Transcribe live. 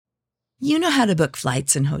You know how to book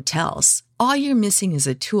flights and hotels. All you're missing is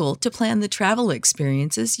a tool to plan the travel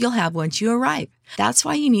experiences you'll have once you arrive. That's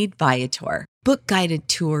why you need Viator. Book guided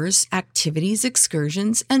tours, activities,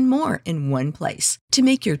 excursions, and more in one place to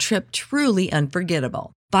make your trip truly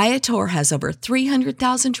unforgettable. Viator has over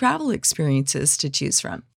 300,000 travel experiences to choose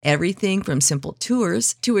from. Everything from simple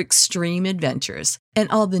tours to extreme adventures and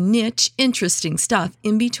all the niche, interesting stuff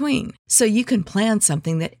in between. So you can plan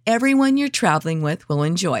something that everyone you're traveling with will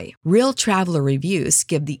enjoy. Real traveler reviews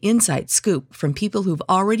give the inside scoop from people who've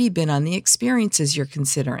already been on the experiences you're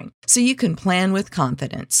considering. So you can plan with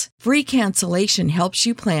confidence. Free cancellation helps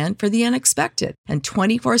you plan for the unexpected. And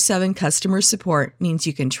 24/7 customer support means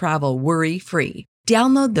you can travel worry-free.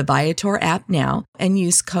 Download the Viator app now and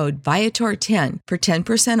use code Viator10 for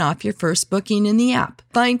 10% off your first booking in the app.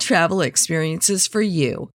 Find travel experiences for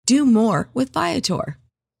you. Do more with Viator.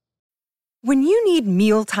 When you need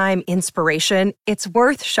mealtime inspiration, it's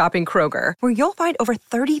worth shopping Kroger, where you'll find over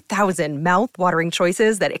 30,000 mouth-watering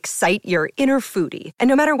choices that excite your inner foodie. And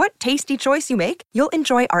no matter what tasty choice you make, you'll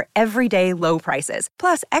enjoy our everyday low prices,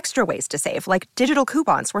 plus extra ways to save, like digital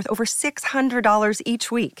coupons worth over $600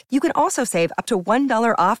 each week. You can also save up to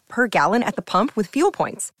 $1 off per gallon at the pump with fuel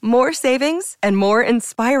points. More savings and more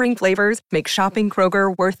inspiring flavors make shopping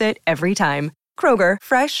Kroger worth it every time. Kroger,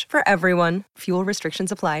 fresh for everyone. Fuel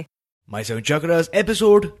restrictions apply. My Seven Chakras,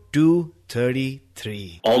 episode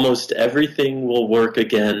 233. Almost everything will work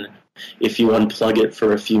again if you unplug it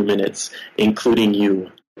for a few minutes, including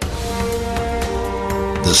you.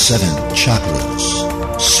 The seven chakras,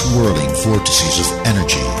 swirling vortices of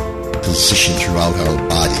energy, positioned throughout our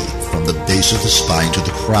body from the base of the spine to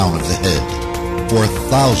the crown of the head. For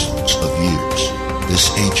thousands of years,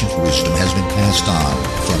 this ancient wisdom has been passed on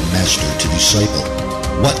from master to disciple.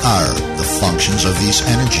 What are the functions of these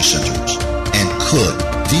energy centers? And could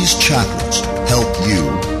these chakras help you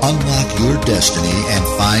unlock your destiny and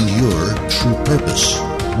find your true purpose?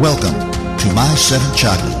 Welcome to My Seven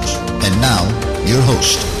Chakras. And now, your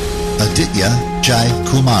host, Aditya Jai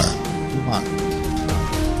Kumar.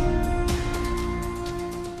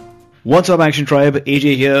 What's up, Action Tribe?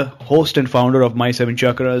 AJ here, host and founder of My Seven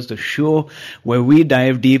Chakras, the show where we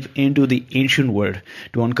dive deep into the ancient world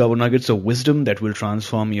to uncover nuggets of wisdom that will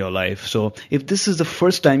transform your life. So if this is the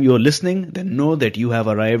first time you're listening, then know that you have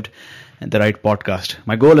arrived at the right podcast.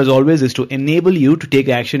 My goal, as always, is to enable you to take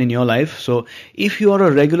action in your life. So if you are a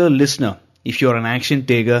regular listener, if you're an action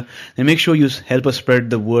taker, then make sure you help us spread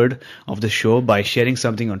the word of the show by sharing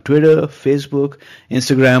something on Twitter, Facebook,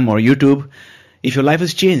 Instagram, or YouTube. If your life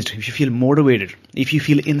has changed, if you feel motivated, if you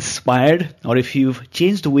feel inspired, or if you've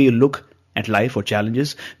changed the way you look at life or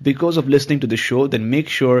challenges because of listening to the show, then make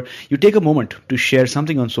sure you take a moment to share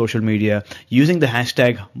something on social media using the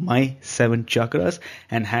hashtag My7Chakras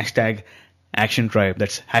and hashtag Action Tribe.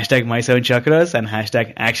 That's hashtag My7Chakras and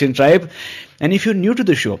hashtag Action Tribe. And if you're new to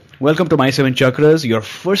the show, welcome to My Seven Chakras. Your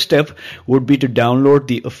first step would be to download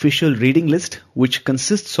the official reading list, which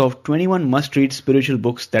consists of 21 must-read spiritual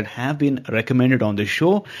books that have been recommended on the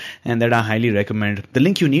show and that I highly recommend. The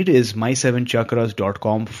link you need is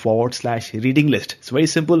my7chakras.com/reading list. It's very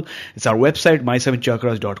simple. It's our website,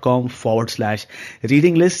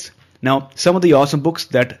 my7chakras.com/reading list. Now, some of the awesome books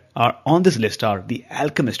that are on this list are The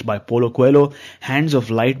Alchemist by Paulo Coelho, Hands of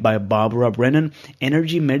Light by Barbara Brennan,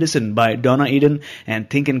 Energy Medicine by Donna Eden, and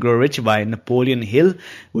Think and Grow Rich by Napoleon Hill,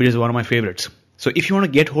 which is one of my favorites. So if you want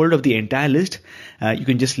to get hold of the entire list, you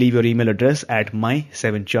can just leave your email address at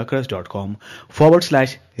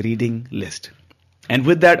my7chakras.com/reading list. And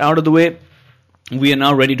with that out of the way, we are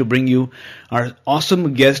now ready to bring you our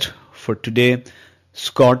awesome guest for today,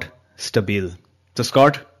 Scott Stabile. So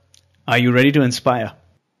Scott, are you ready to inspire?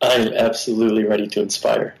 I'm absolutely ready to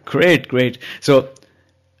inspire. Great, great. So,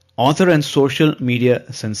 author and social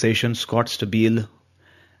media sensation Scott Stabile,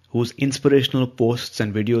 whose inspirational posts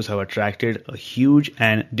and videos have attracted a huge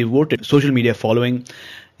and devoted social media following,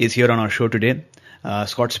 is here on our show today.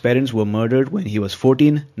 Scott's parents were murdered when he was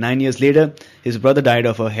 14. 9 years later, his brother died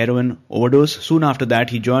of a heroin overdose. Soon after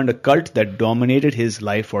that, he joined a cult that dominated his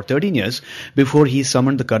life for 13 years before he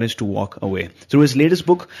summoned the courage to walk away. Through his latest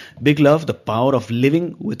book, Big Love, The Power of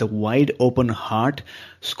Living with a Wide Open Heart,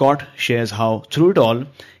 Scott shares how, through it all,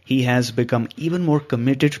 he has become even more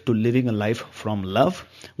committed to living a life from love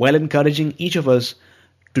while encouraging each of us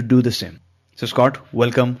to do the same. So, Scott,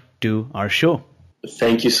 welcome to our show.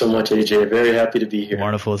 Thank you so much, AJ. Very happy to be here.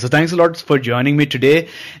 Wonderful. So thanks a lot for joining me today.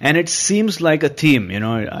 And it seems like a theme,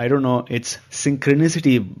 I don't know, it's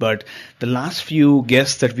synchronicity, but the last few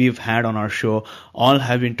guests that we've had on our show all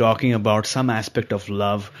have been talking about some aspect of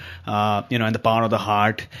love, and the power of the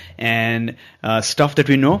heart and stuff that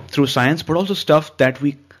we know through science, but also stuff that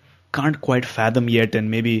we can't quite fathom yet, and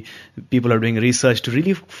maybe people are doing research to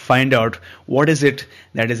really find out what is it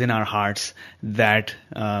that is in our hearts that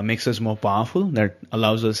makes us more powerful, that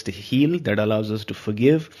allows us to heal, that allows us to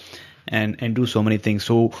forgive, and do so many things.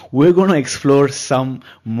 So we're going to explore some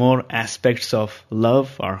more aspects of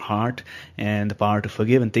love, our heart, and the power to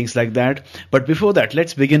forgive and things like that. But before that,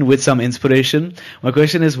 let's begin with some inspiration. My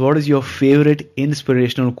question is, what is your favorite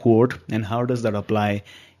inspirational quote, and how does that apply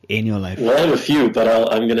in your life? Well, I have a few, but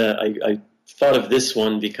I thought of this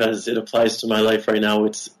one because it applies to my life right now.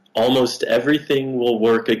 It's almost everything will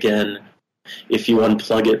work again if you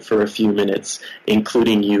unplug it for a few minutes,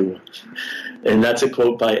 including you. And that's a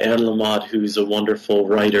quote by Anne Lamott, who's a wonderful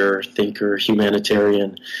writer, thinker,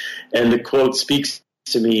 humanitarian. And the quote speaks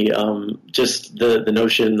to me just the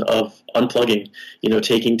notion of unplugging,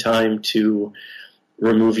 taking time to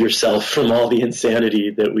remove yourself from all the insanity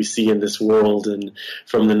that we see in this world and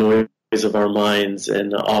from the noise of our minds,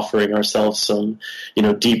 and offering ourselves some,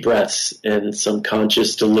 deep breaths and some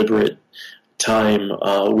conscious, deliberate time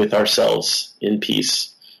with ourselves in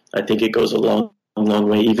peace. I think it goes a long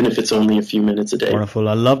way, even if it's only a few minutes a day. Wonderful.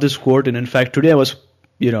 I love this quote. And in fact, today I was,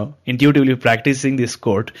 intuitively practicing this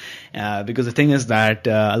quote because the thing is that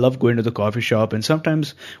I love going to the coffee shop. And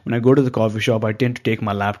sometimes when I go to the coffee shop, I tend to take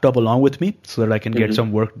my laptop along with me so that I can get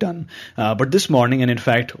some work done. But this morning, and in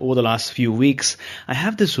fact, over the last few weeks, I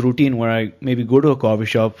have this routine where I maybe go to a coffee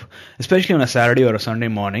shop, especially on a Saturday or a Sunday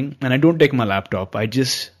morning, and I don't take my laptop. I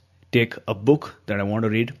just take a book that I want to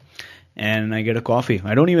read, and I get a coffee.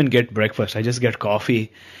 I don't even get breakfast. I just get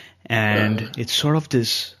coffee. And it's sort of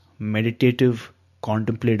this meditative,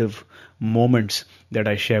 contemplative moments that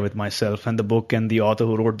I share with myself and the book and the author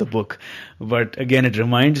who wrote the book. But again, it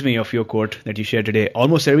reminds me of your quote that you shared today.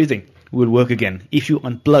 Almost everything will work again if you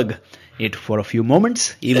unplug it for a few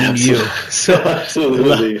moments, even Absolutely. you. So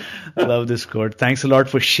Absolutely. I love this quote. Thanks a lot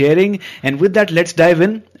for sharing. And with that, let's dive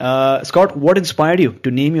in. Scott, what inspired you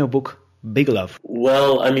to name your book Big Love?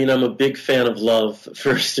 Well, I'm a big fan of love,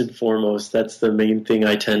 first and foremost. That's the main thing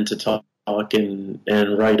I tend to talk and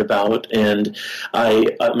write about. And my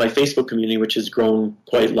Facebook community, which has grown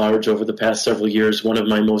quite large over the past several years, one of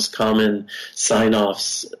my most common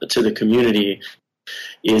sign-offs to the community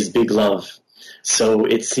is Big Love. So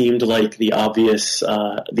it seemed like the obvious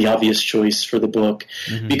choice for the book,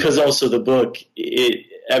 because also the book,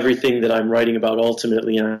 everything that I'm writing about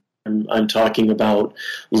ultimately, I'm talking about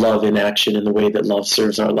love in action and the way that love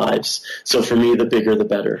serves our lives. So for me, the bigger, the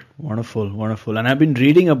better. Wonderful, wonderful. And I've been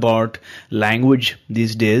reading about language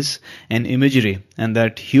these days and imagery, and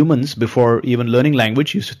that humans, before even learning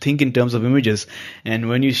language, used to think in terms of images. And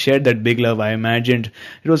when you shared that big love, I imagined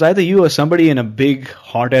it was either you or somebody in a big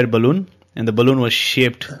hot air balloon, and the balloon was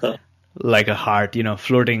shaped like a heart,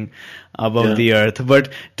 floating above the earth.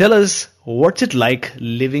 But tell us, what's it like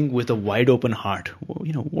living with a wide open heart?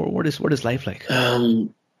 What is life like?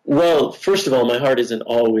 Well, first of all, my heart isn't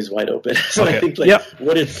always wide open. So I think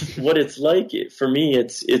what it's like for me,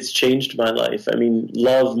 it's changed my life.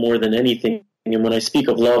 Love more than anything. And when I speak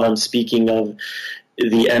of love, I'm speaking of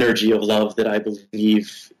the energy of love that I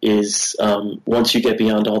believe is, once you get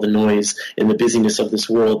beyond all the noise and the busyness of this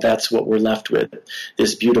world, that's what we're left with,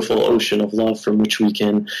 this beautiful ocean of love from which we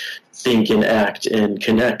can think and act and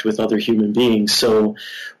connect with other human beings. So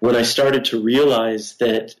when I started to realize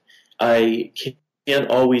that I can't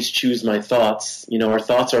always choose my thoughts, our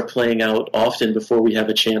thoughts are playing out often before we have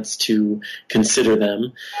a chance to consider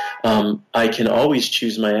them, I can always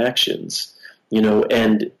choose my actions,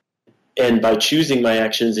 and by choosing my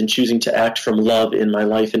actions and choosing to act from love in my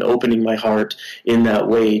life and opening my heart in that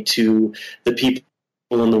way to the people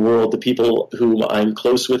in the world, the people whom I'm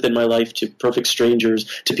close with in my life, to perfect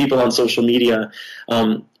strangers, to people on social media,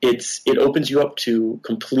 it opens you up to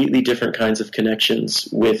completely different kinds of connections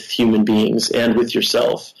with human beings and with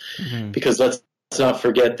yourself. Because let's not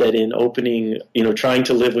forget that in opening, trying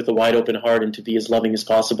to live with a wide open heart and to be as loving as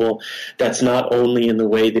possible, that's not only in the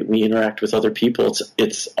way that we interact with other people,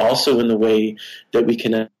 it's also in the way that we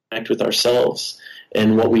connect with ourselves,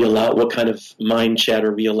 and what kind of mind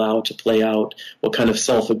chatter we allow to play out, what kind of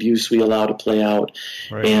self-abuse we allow to play out,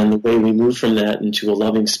 and the way we move from that into a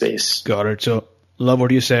loving space. Got it. So, love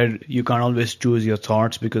what you said. You can't always choose your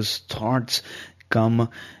thoughts, because thoughts come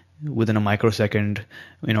within a microsecond,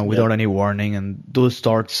 without any warning, and those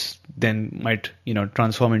thoughts then might,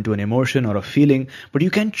 transform into an emotion or a feeling, but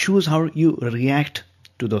you can choose how you react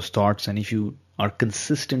to those thoughts. And if you are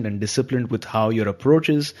consistent and disciplined with how your approach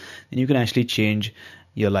is, then you can actually change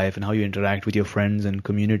your life and how you interact with your friends and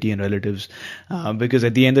community and relatives. Because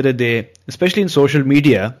at the end of the day, especially in social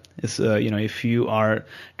media, if you are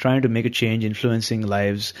trying to make a change, influencing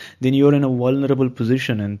lives, then you're in a vulnerable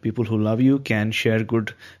position, and people who love you can share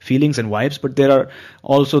good feelings and vibes, but there are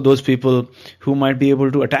also those people who might be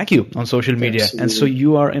able to attack you on social media. Absolutely. And so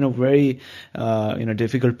you are in a very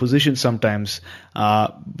difficult position sometimes.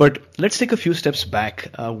 But let's take a few steps back.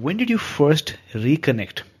 When did you first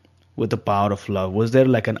reconnect with the power of love? Was there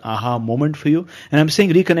like an aha moment for you? And I'm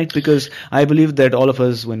saying reconnect because I believe that all of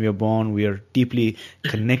us, when we are born, we are deeply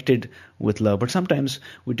connected with love, but sometimes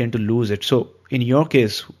we tend to lose it. So in your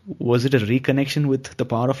case, was it a reconnection with the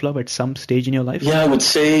power of love at some stage in your life? Yeah, I would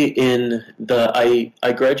say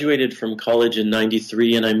I graduated from college in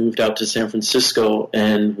 93 and I moved out to San Francisco,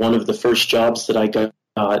 and one of the first jobs that I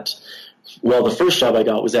got, the first job I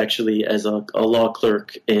got was actually as a law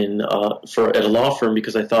clerk at a law firm,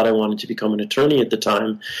 because I thought I wanted to become an attorney at the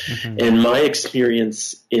time. Mm-hmm. And my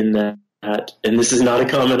experience in that, and this is not a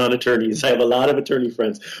comment on attorneys, I have a lot of attorney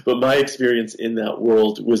friends, but my experience in that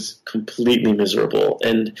world was completely miserable.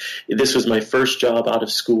 And this was my first job out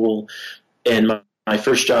of school and my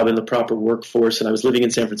first job in the proper workforce, and I was living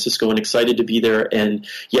in San Francisco and excited to be there, and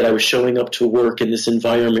yet I was showing up to work in this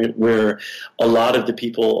environment where a lot of the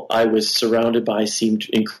people I was surrounded by seemed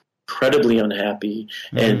incredibly unhappy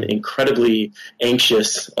and incredibly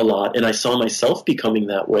anxious a lot, and I saw myself becoming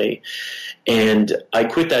that way. And I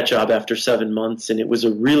quit that job after 7 months, and it was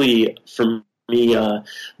a really, for me,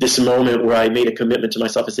 this moment where I made a commitment to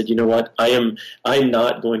myself. I said, you know what, I'm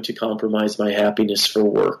not going to compromise my happiness for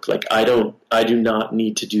work. Like I do not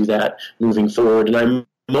need to do that moving forward. And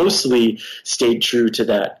I mostly stayed true to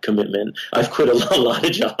that commitment. I've quit a lot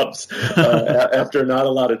of jobs after not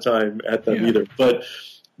a lot of time at them either.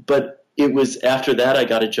 But it was after that I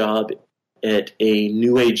got a job at a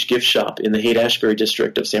New Age gift shop in the Haight-Ashbury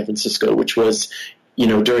district of San Francisco, which was,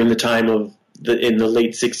 during the time of in the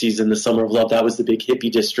late 60s in the Summer of Love. That was the big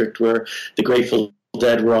hippie district where the Grateful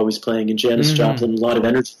Dead were always playing, and Janis Joplin, a lot of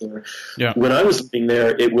energy there. Yeah. When I was living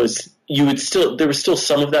there, there was still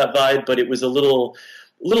some of that vibe, but it was a little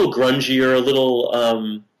grungier, a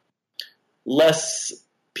little less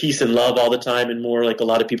peace and love all the time, and more like a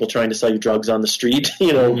lot of people trying to sell you drugs on the street,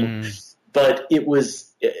 But it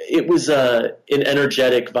was an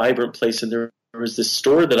energetic, vibrant place, and there was this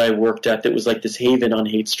store that I worked at that was like this haven on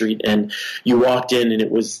Haight Street, and you walked in and it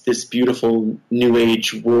was this beautiful New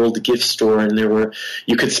Age world gift store, and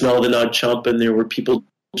you could smell the Nag Champa, and there were people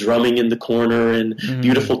drumming in the corner, and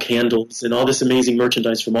beautiful candles and all this amazing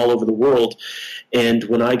merchandise from all over the world. And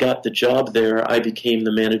when I got the job there, I became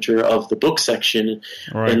the manager of the book section,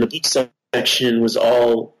 and the book section was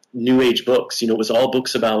all New Age books. It was all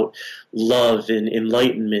books about love and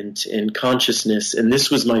enlightenment and consciousness. And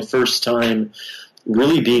this was my first time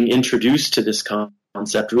really being introduced to this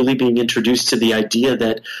concept, really being introduced to the idea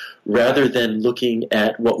that rather than looking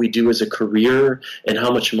at what we do as a career and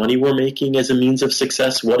how much money we're making as a means of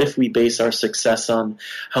success, what if we base our success on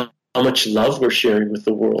how much love we're sharing with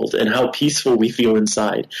the world and how peaceful we feel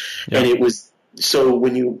inside? Yeah. And it was, so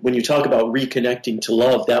when you talk about reconnecting to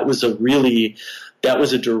love, that was a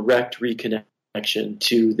direct reconnection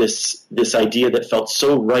to this idea that felt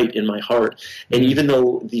so right in my heart. And even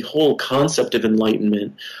though the whole concept of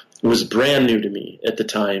enlightenment was brand new to me at the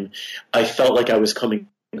time, I felt like I was coming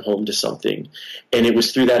home to something. And it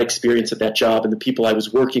was through that experience at that job and the people I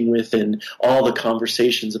was working with and all the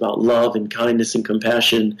conversations about love and kindness and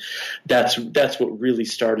compassion, that's what really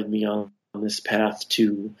started me on this path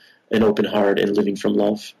to an open heart and living from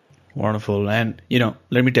love. Wonderful. And,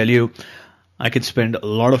 let me tell you, I could spend a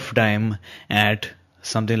lot of time at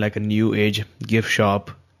something like a New Age gift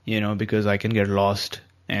shop, because I can get lost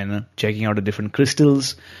and checking out the different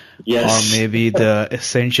crystals, or maybe the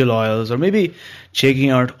essential oils, or maybe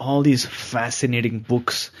checking out all these fascinating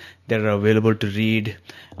books that are available to read,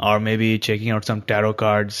 or maybe checking out some tarot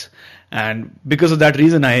cards. And because of that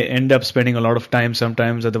reason, I end up spending a lot of time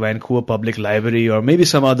sometimes at the Vancouver Public Library or maybe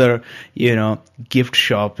some other, gift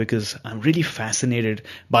shop, because I'm really fascinated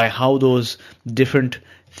by how those different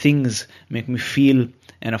things make me feel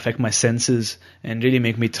and affect my senses and really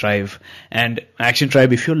make me thrive. And Action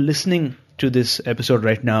Tribe, if you're listening to this episode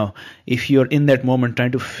right now, if you're in that moment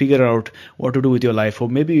trying to figure out what to do with your life, or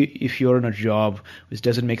maybe if you're in a job which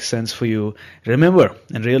doesn't make sense for you, remember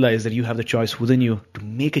and realize that you have the choice within you to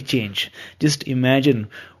make a change. Just imagine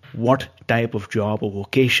what type of job or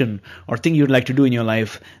vocation or thing you'd like to do in your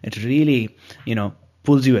life that really,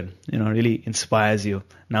 pulls you in, really inspires you.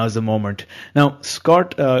 Now is the moment. Now,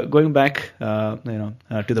 Scott, going back, to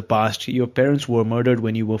the past, your parents were murdered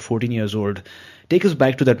when you were 14 years old. Take us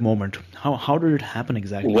back to that moment. How did it happen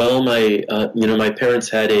exactly? Well, my parents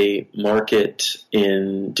had a market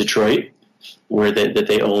in Detroit that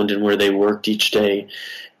they owned and where they worked each day,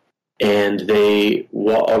 and they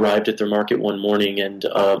arrived at their market one morning, and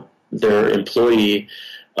their employee,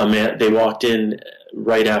 they walked in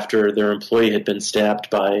right after their employee had been stabbed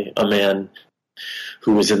by a man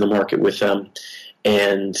who was in the market with them,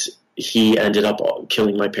 and he ended up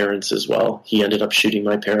killing my parents as well. He ended up shooting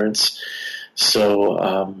my parents.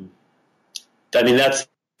 So, that's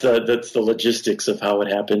the logistics of how it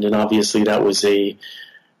happened, and obviously that was an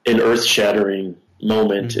earth-shattering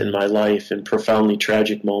moment in my life and profoundly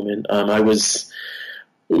tragic moment. I was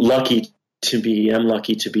lucky to be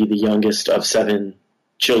the youngest of 7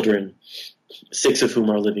 children, 6 of whom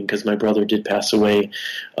are living because my brother did pass away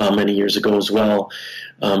many years ago as well.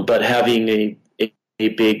 But having a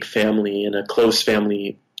big family and a close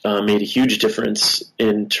family made a huge difference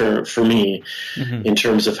for me in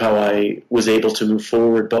terms of how I was able to move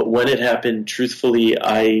forward. But when it happened, truthfully,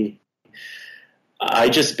 I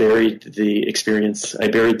just buried the experience. I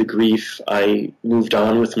buried the grief. I moved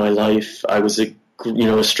on with my life. I was a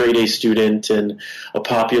straight A student and a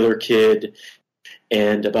popular kid.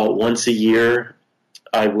 And about once a year,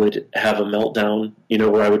 I would have a meltdown,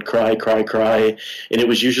 where I would cry. And it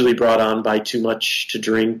was usually brought on by too much to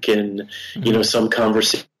drink and, some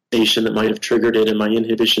conversation that might have triggered it, and my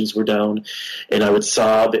inhibitions were down. And I would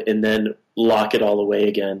sob and then lock it all away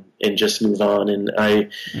again and just move on. And I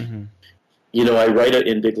write it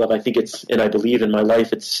in Big Love. I think and I believe in my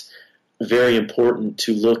life, it's very important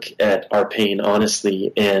to look at our pain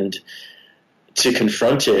honestly and to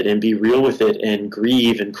confront it and be real with it and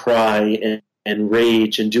grieve and cry and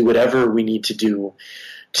rage and do whatever we need to do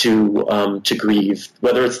to grieve,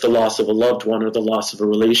 whether it's the loss of a loved one or the loss of a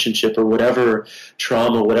relationship or whatever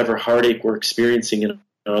trauma, whatever heartache we're experiencing in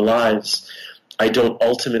our lives. I don't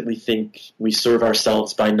ultimately think we serve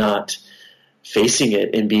ourselves by not facing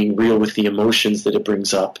it and being real with the emotions that it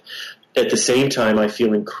brings up. At the same time, I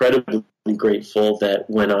feel incredibly grateful that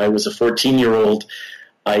when I was a 14-year-old,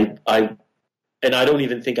 I don't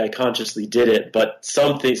even think I consciously did it, but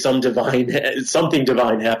something divine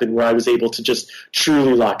happened where I was able to just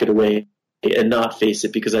truly lock it away and not face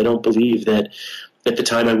it, because I don't believe that at the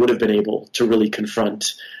time I would have been able to really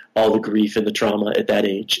confront all the grief and the trauma at that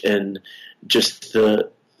age and just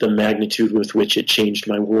the magnitude with which it changed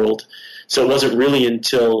my world. So it wasn't really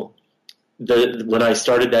until when I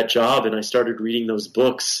started that job and I started reading those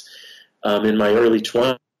books in my early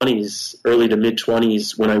to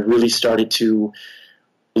mid-20s, when I really started to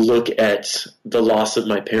look at the loss of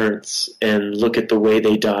my parents and look at the way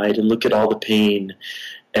they died and look at all the pain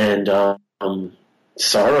and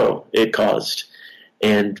sorrow it caused.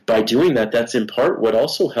 And by doing that, that's in part what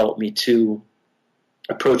also helped me to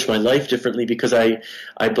approach my life differently, because I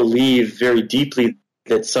believe very deeply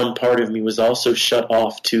that some part of me was also shut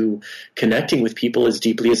off to connecting with people as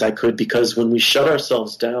deeply as I could, because when we shut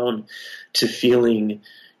ourselves down to feeling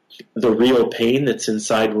the real pain that's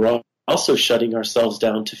inside, we're also shutting ourselves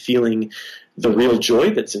down to feeling the real joy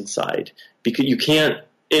that's inside. Because you can't,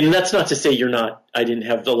 and that's not to say I didn't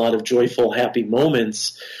have a lot of joyful, happy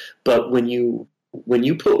moments, but when you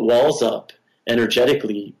put walls up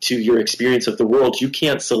energetically to your experience of the world, you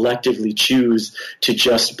can't selectively choose to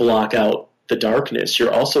just block out the darkness.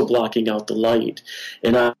 You're also blocking out the light.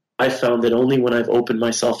 And I found that only when I've opened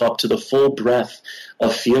myself up to the full breadth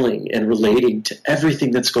of feeling and relating to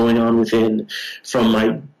everything that's going on within, from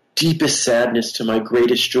my deepest sadness to my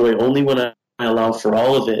greatest joy, only when I allow for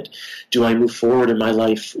all of it do I move forward in my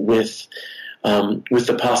life with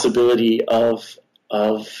the possibility of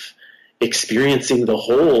experiencing the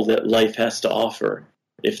whole that life has to offer,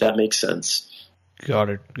 if that makes sense. Got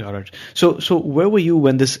it. So where were you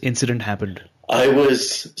when this incident happened? I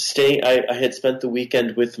was staying. I had spent the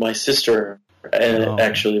weekend with my sister,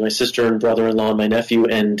 actually my sister and brother-in-law and my nephew,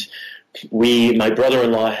 and my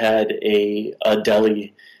brother-in-law had a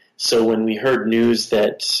deli. So when we heard news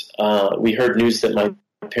that my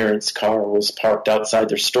parents' car was parked outside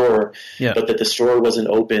their store, but that the store wasn't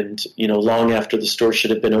opened, long after the store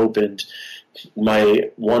should have been opened,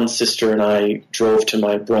 my one sister and I drove to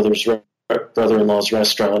my brother-in-law's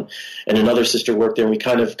restaurant, and another sister worked there, and we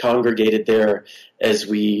kind of congregated there as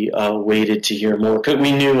we waited to hear more, because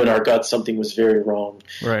we knew in our gut something was very wrong.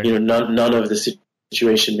 Right. None of the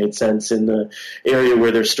situation made sense in the area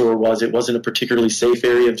where their store was. It wasn't a particularly safe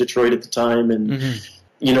area of Detroit at the time, and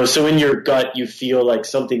so in your gut you feel like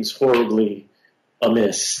something's horribly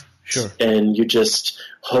amiss. Sure. And you just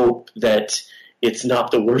hope that it's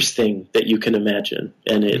not the worst thing that you can imagine.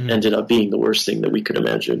 And it ended up being the worst thing that we could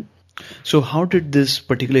imagine. So how did this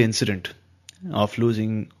particular incident of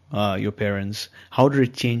losing your parents, how did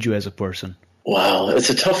it change you as a person? Wow, it's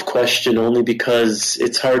a tough question only because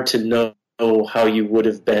it's hard to know how you would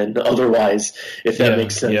have been otherwise, if that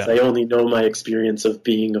makes sense. Yeah. I only know my experience of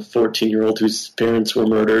being a 14-year-old whose parents were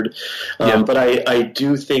murdered. But I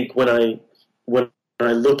do think when I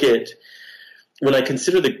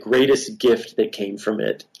consider the greatest gift that came from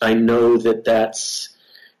it, I know that that's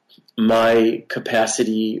my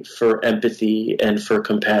capacity for empathy and for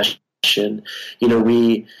compassion. You know,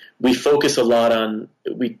 we focus a lot on,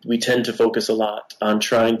 we tend to focus a lot on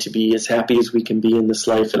trying to be as happy as we can be in this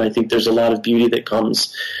life. And I think there's a lot of beauty that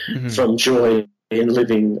comes from joy in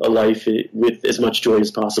living a life with as much joy as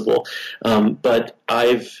possible. But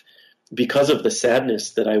because of the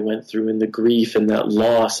sadness that I went through and the grief and that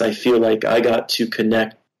loss, I feel like I got to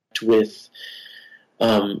connect with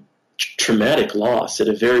traumatic loss at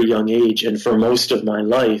a very young age and for most of my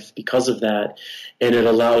life because of that. And it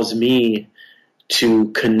allows me to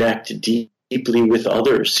connect deeply with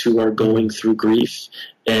others who are going through grief.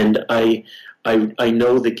 And I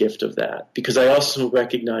know the gift of that because I also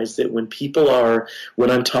recognize that when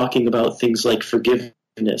I'm talking about things like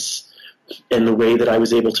forgiveness and the way that I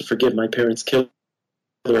was able to forgive my parents'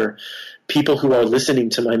 killer, people who are listening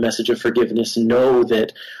to my message of forgiveness know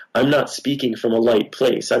that I'm not speaking from a light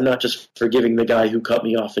place. I'm not just forgiving the guy who cut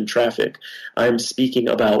me off in traffic. I'm speaking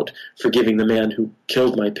about forgiving the man who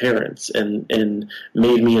killed my parents and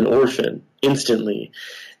made me an orphan instantly.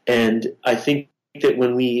 And I think that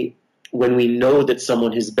when we know that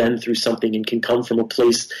someone has been through something and can come from a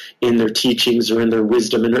place in their teachings or in their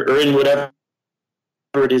wisdom or in whatever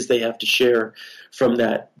it is they have to share from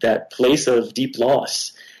that place of deep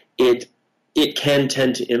loss, it can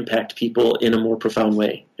tend to impact people in a more profound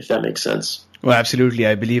way, if that makes sense. Well, absolutely.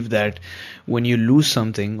 I believe that when you lose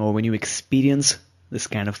something or when you experience this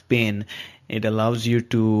kind of pain, it allows you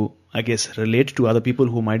to, I guess, relate to other people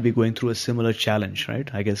who might be going through a similar challenge,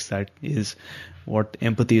 right? I guess that is what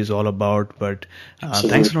empathy is all about. But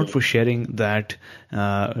thanks a lot for sharing that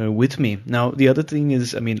with me. Now, the other thing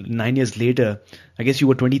is, 9 years later, I guess you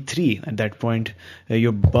were 23 at that point.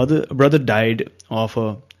 Your brother died of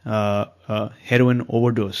a heroin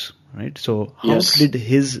overdose, right? So how did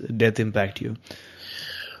his death impact you?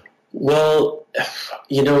 Well,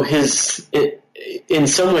 you know, in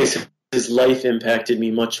some ways, his life impacted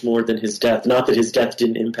me much more than his death. Not that his death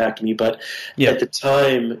didn't impact me, but at the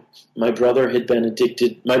time, my brother had been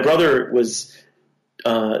addicted. My brother was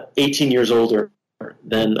 18 years older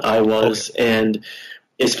than I was, and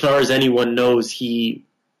as far as anyone knows, he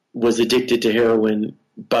was addicted to heroin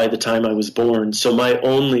by the time I was born. So my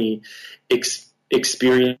only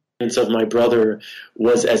experience of my brother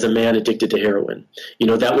was as a man addicted to heroin. You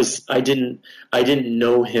know, I didn't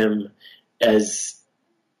know him as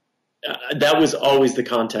that was always the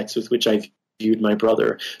context with which I viewed my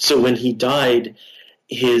brother. So when he died,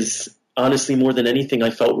 honestly, more than anything, I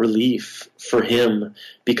felt relief for him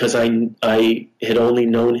because I had only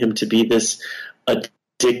known him to be this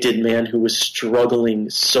addicted man who was struggling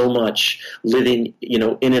so much, living, you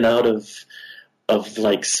know, in and out of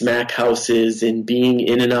like smack houses and being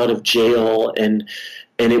in and out of jail, and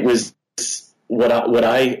it was what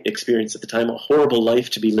I experienced at the time, a horrible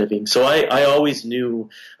life to be living. So I always knew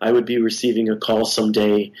I would be receiving a call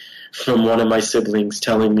someday from one of my siblings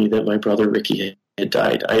telling me that my brother Ricky had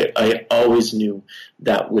died. I always knew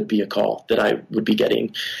that would be a call that I would be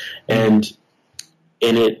getting, and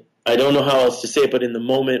I don't know how else to say it, but in the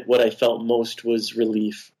moment, what I felt most was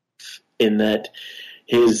relief in that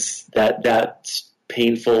that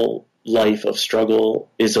painful life of struggle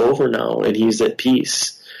is over now, and he's at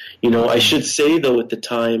peace. You know, I should say, though, at the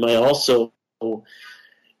time, I also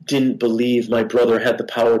didn't believe my brother had the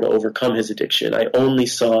power to overcome his addiction. I only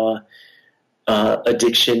saw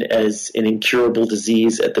addiction as an incurable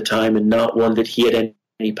disease at the time and not one that he had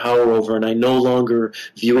any power over, and I no longer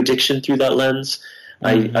view addiction through that lens.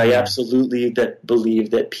 I absolutely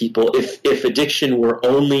believe that people, if addiction were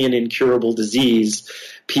only an incurable disease,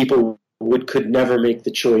 people could never make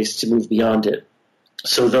the choice to move beyond it.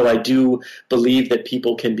 So though I do believe that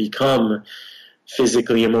people can become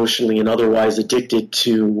physically, emotionally, and otherwise addicted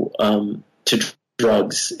to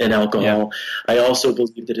drugs and alcohol, I also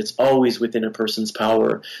believe that it's always within a person's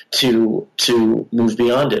power to move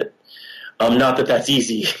beyond it. Not that that's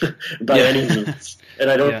easy by any means. And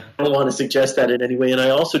I don't want to suggest that in any way. And I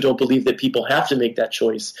also don't believe that people have to make that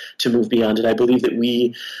choice to move beyond it. I believe that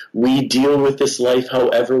we deal with this life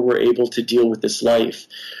however we're able to deal with this life.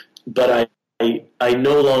 But I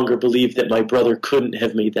no longer believe that my brother couldn't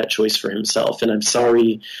have made that choice for himself, and I'm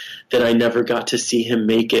sorry that I never got to see him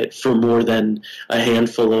make it for more than a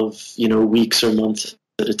handful of weeks or months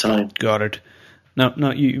at a time. Got it.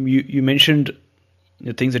 Now you mentioned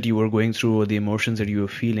the things that you were going through or the emotions that you were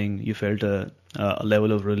feeling. You felt a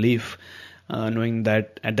level of relief, knowing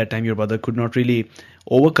that at that time your brother could not really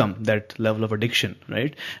overcome that level of addiction,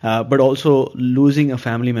 right? But also losing a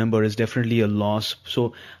family member is definitely a loss.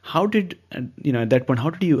 So how did at that point, how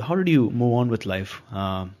did you move on with life?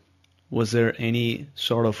 Was there any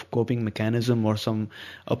sort of coping mechanism or some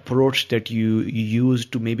approach that you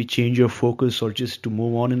used to maybe change your focus or just to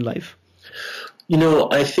move on in life?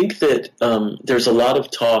 I think that there's a lot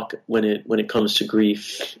of talk when it comes to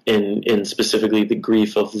grief, and specifically the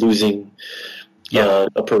grief of losing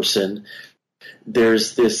a person.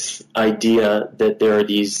 There's this idea that there are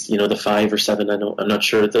these, the 5 or 7, I'm not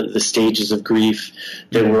sure, the stages of grief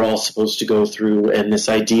that we're all supposed to go through, and this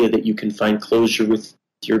idea that you can find closure with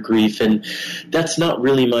your grief. And that's not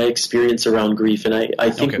really my experience around grief. And I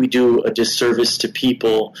think we do a disservice to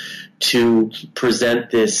people to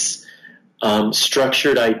present this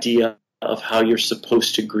structured idea of how you're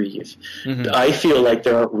supposed to grieve. Mm-hmm. I feel like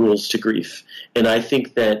there aren't rules to grief. And I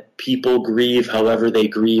think that people grieve however they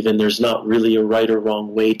grieve, and there's not really a right or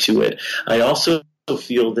wrong way to it. I also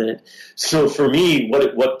feel that, so for me,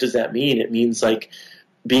 what does that mean? It means like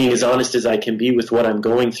being as honest as I can be with what I'm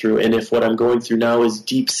going through. And if what I'm going through now is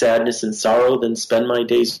deep sadness and sorrow, then spend my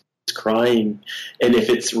days crying. And if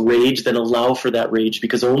it's rage, then allow for that rage,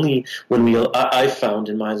 because only when I've found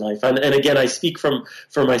in my life, and again, I speak for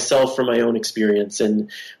myself, from my own experience,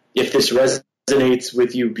 and if this resonates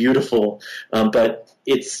with you, beautiful, but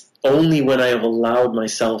it's only when I have allowed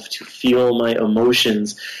myself to feel my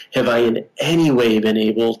emotions have I in any way been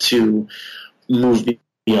able to move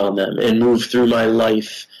beyond them and move through my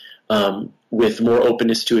life with more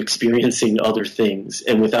openness to experiencing other things,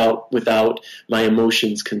 and without my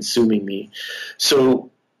emotions consuming me.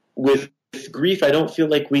 So with grief, I don't feel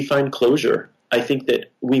like we find closure. I think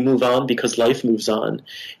that we move on because life moves on,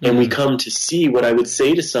 and we come to see what I would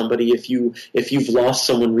say to somebody if you've lost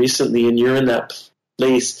someone recently and you're in that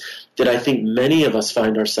place that I think many of us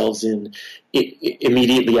find ourselves in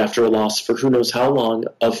immediately after a loss for who knows how long,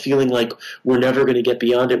 of feeling like we're never going to get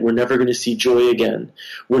beyond it. We're never going to see joy again.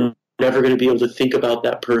 We're never going to be able to think about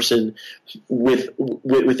that person with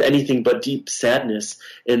anything but deep sadness.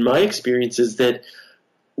 And my experience is that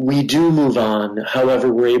we do move on.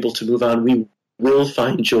 However we're able to move on, we will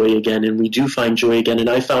find joy again, and we do find joy again. And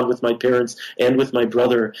I found with my parents and with my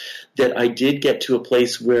brother that I did get to a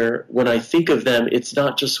place where when I think of them, it's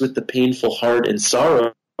not just with the painful heart and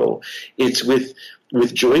sorrow, it's with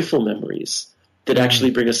joyful memories that actually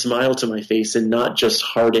bring a smile to my face, and not just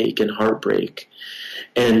heartache and heartbreak.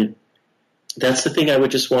 And that's the thing I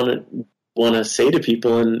would just want to say to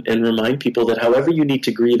people and remind people, that however you need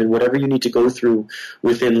to grieve and whatever you need to go through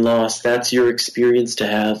within loss, that's your experience to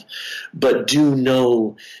have. But do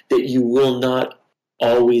know that you will not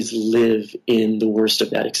always live in the worst of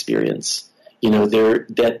that experience.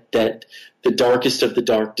 That the darkest of the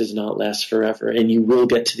dark does not last forever, and you will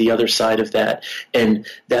get to the other side of that, and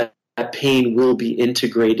that pain will be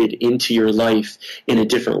integrated into your life in a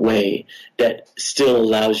different way that still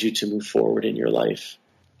allows you to move forward in your life.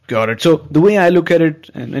 Got it. So the way I look at it,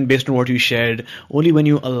 and based on what you shared, only when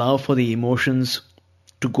you allow for the emotions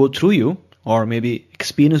to go through you, or maybe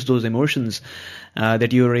experience those emotions,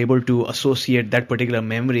 that you are able to associate that particular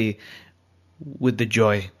memory with the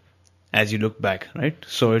joy as you look back, right?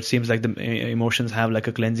 So it seems like the emotions have like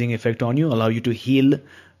a cleansing effect on you, allow you to heal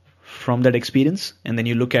from that experience, and then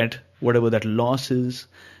you look at whatever that loss is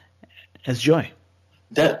as joy.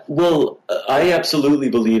 I absolutely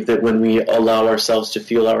believe that when we allow ourselves to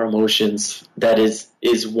feel our emotions, that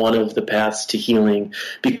is one of the paths to healing.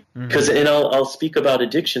 Because, and I'll speak about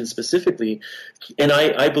addiction specifically, and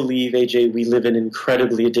I believe, AJ, we live in an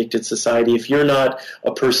incredibly addicted society. If you're not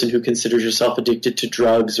a person who considers yourself addicted to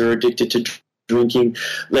drugs or addicted to drinking,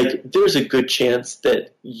 like, there's a good chance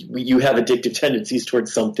that you have addictive tendencies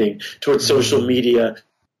towards something, towards social media,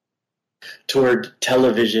 toward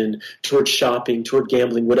television, toward shopping, toward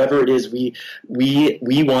gambling, whatever it is. We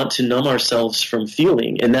want to numb ourselves from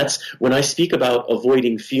feeling. And that's when I speak about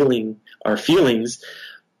avoiding feeling our feelings.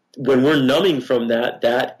 When we're numbing from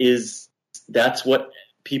that's what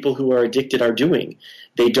people who are addicted are doing.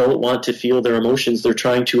 They don't want to feel their emotions. They're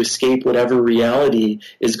trying to escape whatever reality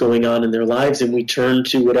is going on in their lives, and we turn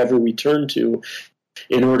to whatever we turn to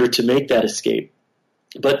in order to make that escape.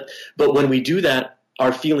 But when we do that,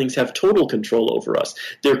 our feelings have total control over us.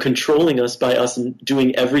 They're controlling us by us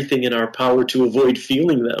doing everything in our power to avoid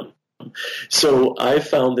feeling them. them. So I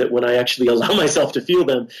found that when I actually allow myself to feel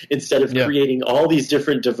them, instead of creating all these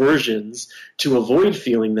different diversions to avoid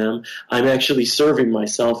feeling them, I'm actually serving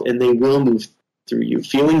myself, and they will move through you.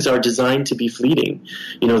 Feelings are designed to be fleeting.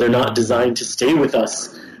 They're not designed to stay with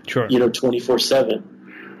us, 24/7.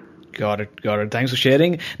 Got it. Thanks for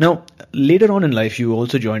sharing. Now, later on in life, you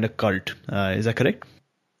also joined a cult. Is that correct?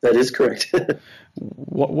 That is correct.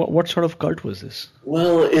 What sort of cult was this?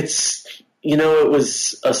 Well, it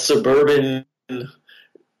was a suburban,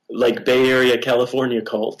 like Bay Area, California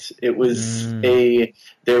cult. It was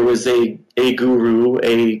there was a guru,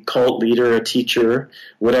 a cult leader, a teacher,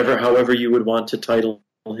 however you would want to title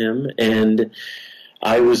him, and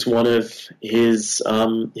I was one of his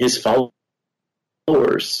followers,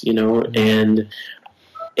 and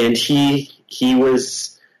he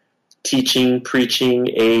was teaching, preaching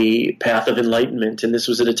a path of enlightenment, and this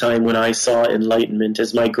was at a time when I saw enlightenment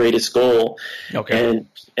as my greatest goal,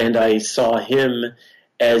 and I saw him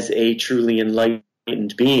as a truly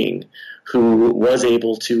enlightened being who was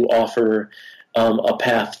able to offer a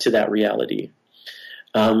path to that reality.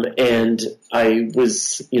 And I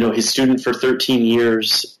was, his student for 13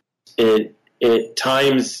 years, at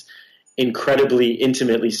times incredibly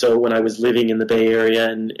intimately so, when I was living in the Bay Area,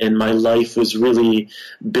 and my life was really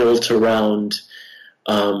built around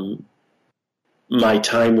my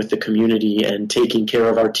time with the community and taking care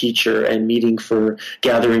of our teacher and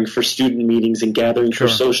gathering for student meetings and gathering for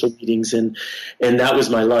social meetings. And that was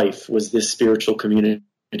my life, was this spiritual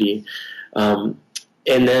community. And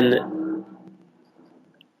then,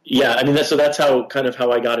 so that's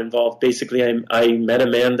how I got involved. Basically, I met a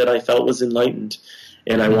man that I felt was enlightened,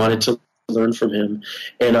 and I wanted to learn from him.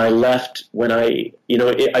 And I left when I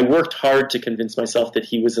worked hard to convince myself that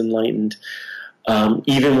he was enlightened.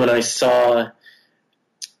 Even when I saw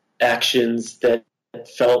actions that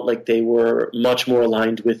felt like they were much more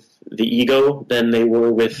aligned with the ego than they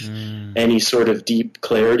were with any sort of deep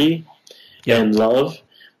clarity and love.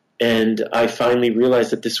 And I finally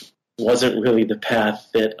realized that this wasn't really the path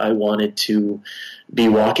that I wanted to be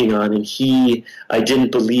walking on. And I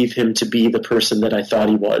didn't believe him to be the person that I thought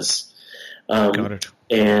he was. Got it.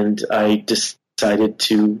 And I decided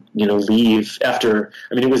to, leave after,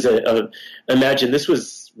 it was imagine this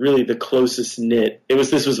was really the closest knit.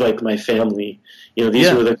 This was like my family.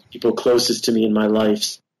 These were the people closest to me in my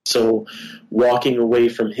life. So walking away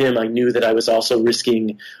from him, I knew that I was also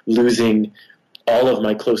risking losing all of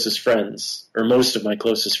my closest friends, or most of my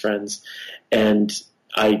closest friends. And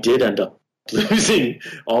I did end up losing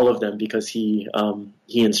all of them because he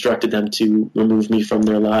instructed them to remove me from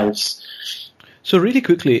their lives. So really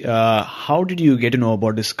quickly, how did you get to know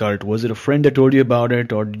about this cult? Was it a friend that told you about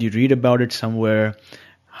it, or did you read about it somewhere?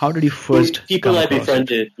 How did you first people I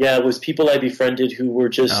befriended? It? Yeah, it was people I befriended who were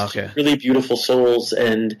just really beautiful souls,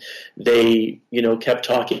 and they, kept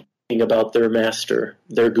talking about their master,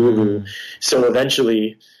 their guru. So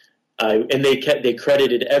eventually, they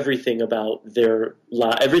credited everything about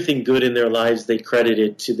everything good in their lives. They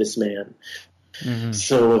credited to this man.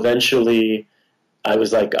 So eventually, I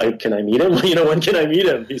was like, can I meet him? When can I meet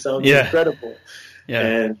him? He sounds incredible. Yeah.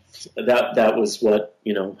 And that was what,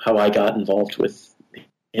 how I got involved with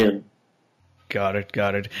him. Got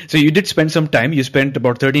it. So you did spend some time. You spent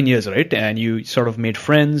about 13 years, right? And you sort of made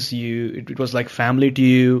friends. It was like family to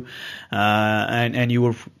you, and you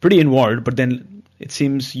were pretty involved. But then it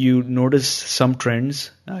seems you noticed some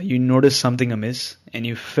trends. You noticed something amiss, and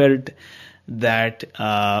you felt that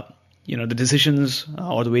the decisions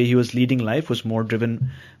or the way he was leading life was more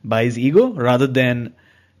driven by his ego rather than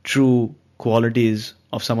true qualities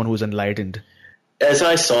of someone who was enlightened. As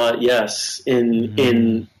I saw it, yes.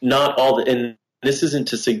 In not all the, and this isn't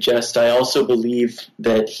to suggest, I also believe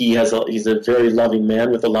that he's a very loving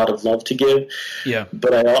man with a lot of love to give. Yeah.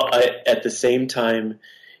 But I at the same time,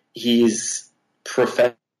 he's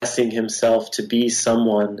professing himself to be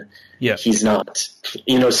someone he's not.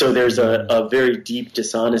 So there's a very deep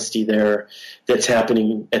dishonesty there that's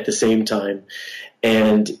happening at the same time,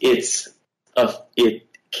 and it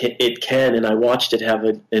can, and I watched it have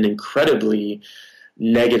an incredibly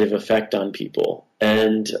negative effect on people.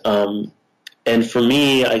 And for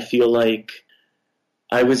me, I feel like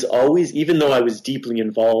I was always, even though I was deeply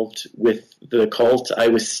involved with the cult,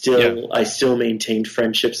 I still maintained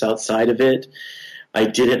friendships outside of it. I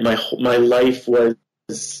didn't, my life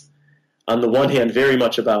was, on the one hand, very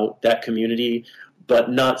much about that community, but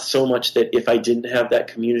not so much that if I didn't have that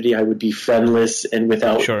community, I would be friendless and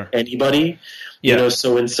without anybody.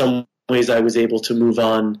 So in some ways I was able to move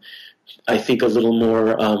on, I think, a little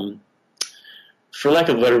more, for lack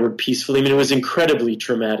of a better word, peacefully. It was incredibly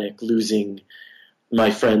traumatic losing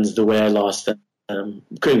my friends the way I lost them.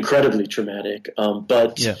 incredibly traumatic.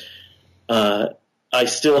 But I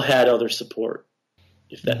still had other support,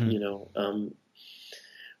 if that,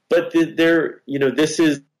 but this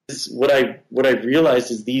is what I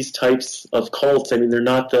realized is these types of cults. I mean, they're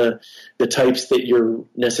not the types that you're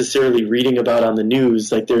necessarily reading about on the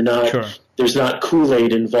news. Like they're not, there's not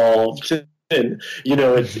Kool-Aid involved. And,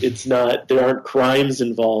 it's not, there aren't crimes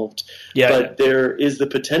involved, but there is the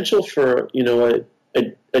potential for,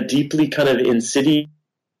 a deeply kind of insidious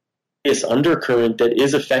undercurrent that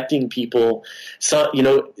is affecting people,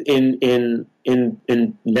 in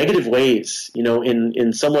negative ways,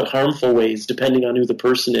 in somewhat harmful ways, depending on who the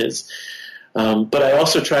person is. But I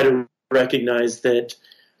also try to recognize that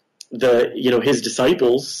his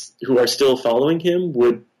disciples who are still following him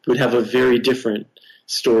would have a very different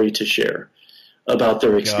story to share about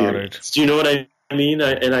their experience. Do you know what I mean?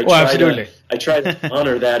 I try to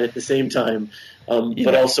honor that at the same time,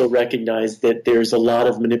 but also recognize that there's a lot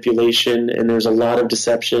of manipulation and there's a lot of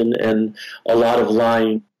deception and a lot of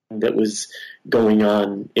lying that was going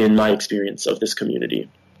on in my experience of this community.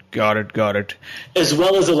 Got it. As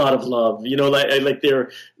well as a lot of love, like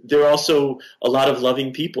they're also a lot of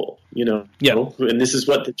loving people, and this is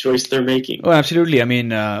what the choice they're making. Oh, absolutely. I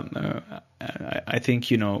mean, I think,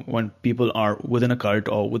 when people are within a cult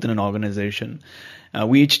or within an organization,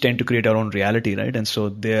 we each tend to create our own reality, right? And so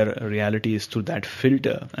their reality is through that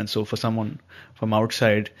filter. And so for someone from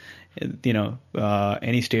outside,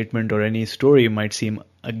 any statement or any story might seem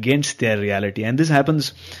against their reality. And this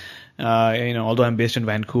happens, although I'm based in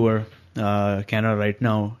Vancouver, Canada right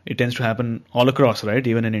now, it tends to happen all across, right?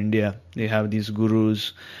 Even in India, they have these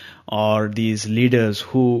gurus or these leaders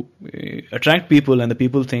who attract people, and the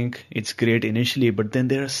people think it's great initially, but then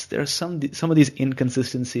there are some of these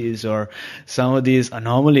inconsistencies or some of these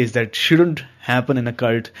anomalies that shouldn't happen in a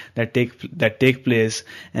cult that take place,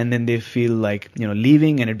 and then they feel like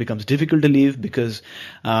leaving, and it becomes difficult to leave because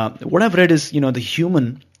what I've read is a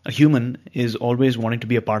human is always wanting to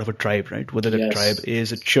be a part of a tribe, right? Whether the tribe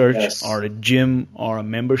is a church or a gym or a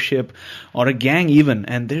membership or a gang even.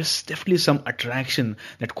 And there's definitely some attraction,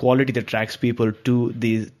 that quality that attracts people to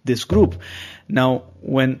this group. Now,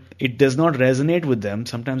 when it does not resonate with them,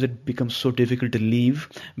 sometimes it becomes so difficult to leave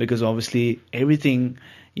because obviously everything,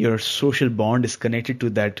 your social bond is connected to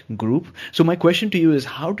that group. So my question to you is,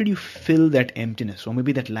 how did you fill that emptiness or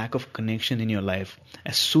maybe that lack of connection in your life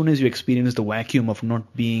as soon as you experienced the vacuum of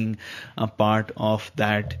not being a part of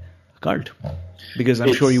that cult? Because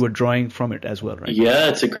I'm sure you were drawing from it as well, right? Yeah,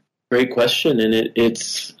 it's a great question. And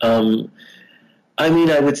it's, I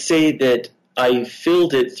would say that I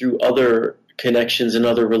filled it through other connections and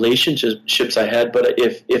other relationships I had. But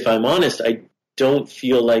if I'm honest, I don't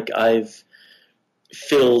feel like I've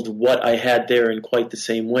filled what I had there in quite the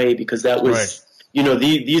same way, because that was,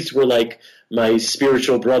 these were like my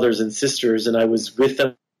spiritual brothers and sisters, and I was with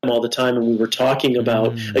them all the time, and we were talking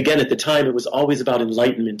about, again, at the time, it was always about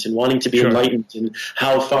enlightenment and wanting to be enlightened and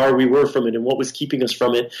how far we were from it and what was keeping us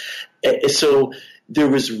from it. So there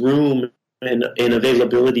was room and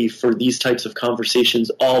availability for these types of conversations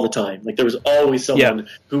all the time. Like there was always someone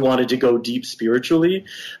who wanted to go deep spiritually,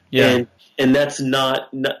 and that's not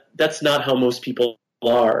how most people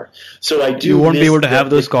are. So I do. You won't be able to have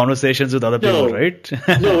those conversations with other people, right?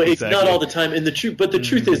 No, it's not all the time. And the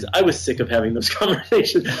truth is, I was sick of having those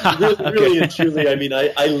conversations. Really and truly.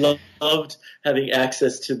 I loved having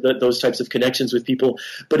access to those types of connections with people,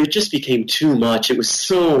 but it just became too much. It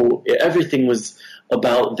was everything was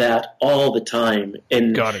about that all the time.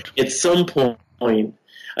 And at some point,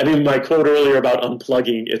 my quote earlier about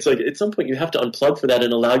unplugging, it's like at some point you have to unplug for that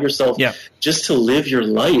and allow yourself just to live your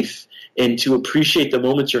life and to appreciate the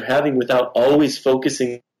moments you're having without always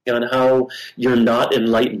focusing on how you're not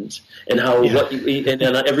enlightened and how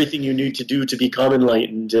and everything you need to do to become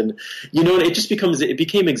enlightened. And it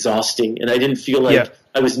became exhausting, and I didn't feel like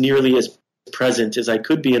I was nearly as present as I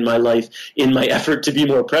could be in my life in my effort to be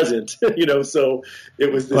more present. So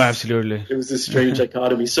it was this, absolutely. It was this strange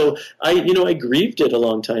dichotomy. So I grieved it a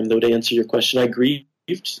long time, though, to answer your question. I grieved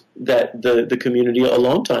that the community a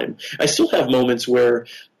long time. I still have moments where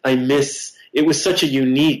I miss. It was such a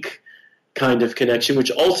unique kind of connection, which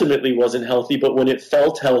ultimately wasn't healthy, but when it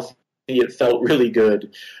felt healthy, it felt really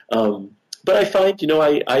good. But I find,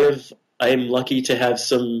 I am lucky to have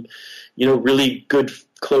some, really good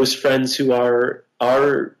close friends who are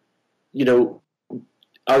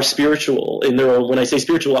spiritual in their own. When I say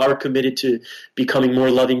spiritual, are committed to becoming more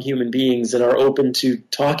loving human beings and are open to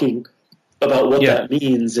talking about what that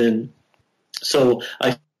means. And so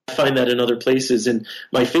I find that in other places. And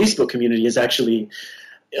my Facebook community is actually,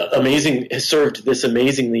 amazing, has served this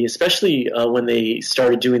amazingly, especially when they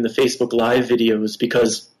started doing the Facebook Live videos,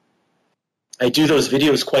 because I do those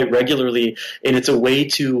videos quite regularly, and it's a way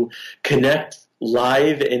to connect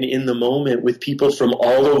live and in the moment with people from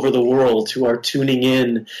all over the world who are tuning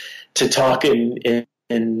in to talk and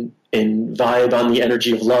vibe on the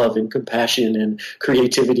energy of love and compassion and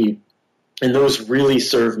creativity. And those really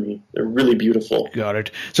serve me. They're really beautiful. Got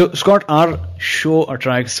it. So, Scott, our show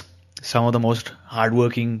attracts some of the most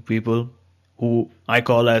hardworking people who I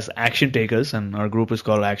call as action takers, and our group is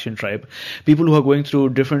called Action Tribe. People who are going through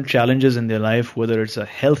different challenges in their life, whether it's a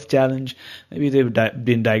health challenge, maybe they've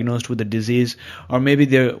been diagnosed with a disease, or maybe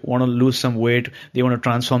they want to lose some weight, they want to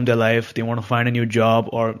transform their life, they want to find a new job,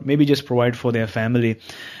 or maybe just provide for their family,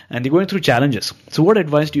 and they're going through challenges. So what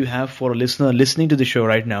advice do you have for a listener listening to the show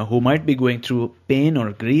right now who might be going through pain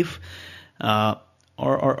or grief,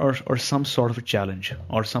 or some sort of a challenge,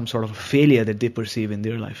 or some sort of a failure that they perceive in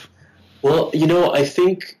their life? Well, I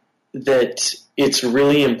think that it's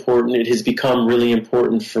really important. It has become really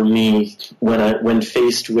important for me when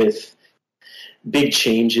faced with big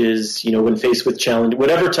changes, when faced with challenge,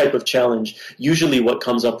 whatever type of challenge. Usually what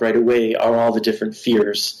comes up right away are all the different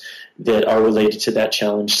fears that are related to that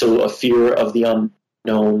challenge. So a fear of the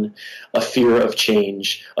unknown, a fear of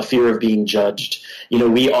change, a fear of being judged.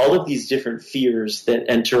 All of these different fears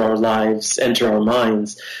that enter our lives, enter our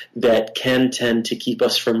minds, that can tend to keep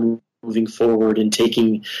us from moving forward and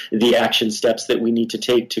taking the action steps that we need to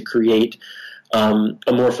take to create a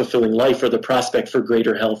more fulfilling life, or the prospect for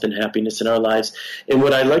greater health and happiness in our lives. And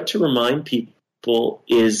what I like to remind people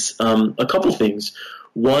is a couple things.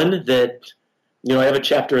 One, that I have a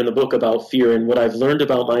chapter in the book about fear, and what I've learned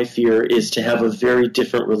about my fear is to have a very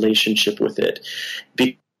different relationship with it,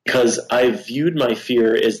 because I've viewed my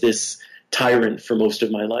fear as this tyrant for most of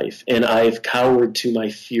my life, and I've cowered to my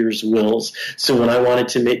fear's wills. So when I wanted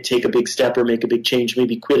to take a big step or make a big change,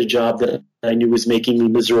 maybe quit a job that I knew was making me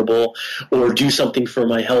miserable, or do something for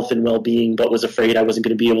my health and well-being but was afraid I wasn't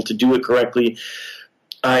going to be able to do it correctly,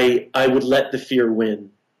 I would let the fear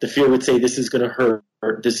win. The fear would say, this is going to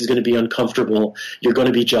hurt, this is going to be uncomfortable, you're going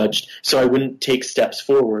to be judged. So I wouldn't take steps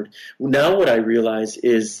forward. Now what I realize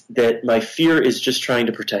is that my fear is just trying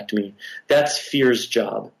to protect me. That's fear's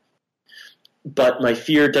job. But my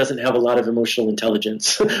fear doesn't have a lot of emotional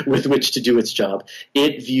intelligence with which to do its job.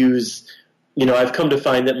 It views, I've come to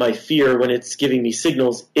find that my fear, when it's giving me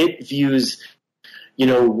signals, it views,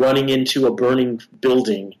 running into a burning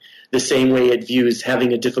building the same way it views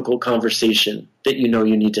having a difficult conversation that you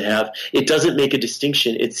need to have. It doesn't make a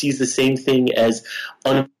distinction. It sees the same thing as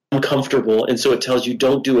uncomfortable, and so it tells you,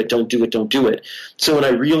 don't do it, don't do it, don't do it. So when I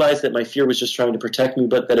realized that my fear was just trying to protect me,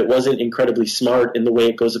 but that it wasn't incredibly smart in the way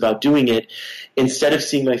it goes about doing it, instead of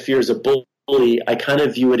seeing my fear as a bully, I kind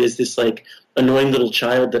of view it as this annoying little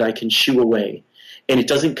child that I can shoo away. And it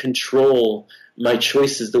doesn't control my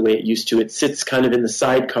choices the way it used to. It sits kind of in the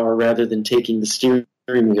sidecar rather than taking the steering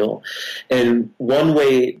wheel. And one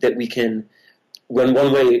way that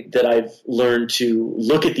I've learned to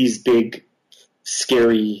look at these big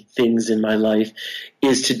scary things in my life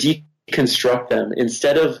is to deconstruct them.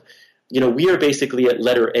 Instead of, we are basically at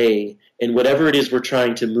letter A, and whatever it is we're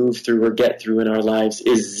trying to move through or get through in our lives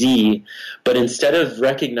is Z. But instead of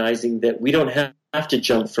recognizing that we don't have to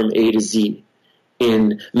jump from A to Z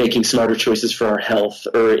in making smarter choices for our health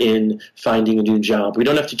or in finding a new job, we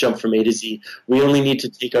don't have to jump from A to Z. We only need to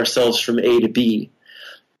take ourselves from A to B.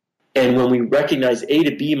 And when we recognize A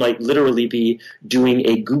to B might literally be doing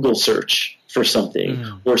a Google search for something,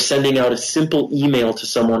 or sending out a simple email to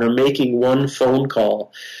someone, or making one phone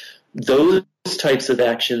call, those types of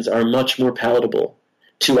actions are much more palatable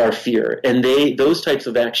to our fear. And those types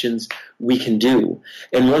of actions we can do.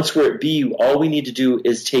 And once we're at B, all we need to do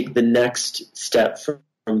is take the next step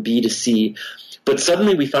from B to C. But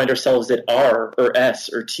suddenly we find ourselves at R or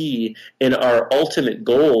S or T, and our ultimate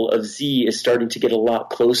goal of Z is starting to get a lot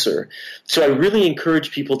closer. So I really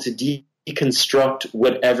encourage people to deconstruct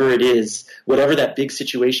whatever it is, whatever that big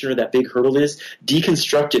situation or that big hurdle is.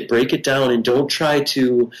 Deconstruct it, break it down, and don't try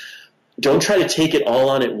to take it all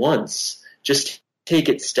on at once. Just take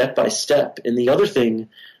it step by step. And the other thing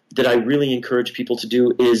that I really encourage people to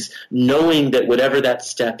do is knowing that whatever that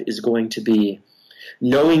step is going to be,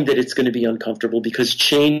 knowing that it's going to be uncomfortable, because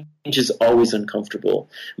change is always uncomfortable.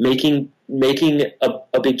 Making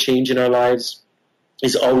a big change in our lives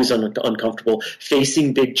is always uncomfortable.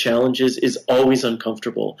 Facing big challenges is always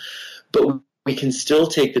uncomfortable. But we can still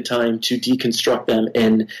take the time to deconstruct them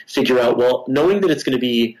and figure out, well, knowing that it's going to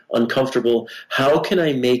be uncomfortable, how can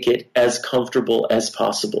I make it as comfortable as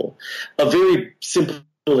possible? A very simple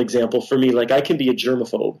example for me, like I can be a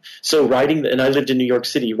germaphobe. So and I lived in New York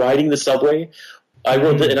City, riding the subway, I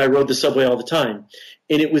rode the subway all the time.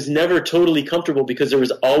 And it was never totally comfortable because there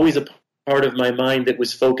was always a part of my mind that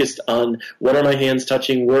was focused on what are my hands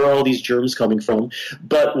touching, where are all these germs coming from.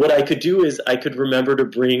 But what I could do is I could remember to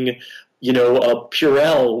bring, a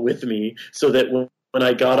Purell with me so that when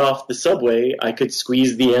I got off the subway, I could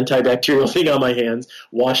squeeze the antibacterial thing on my hands,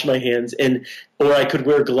 wash my hands, or I could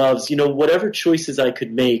wear gloves. Whatever choices I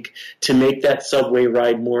could make to make that subway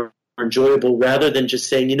ride more enjoyable, rather than just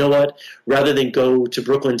saying, you know what, rather than go to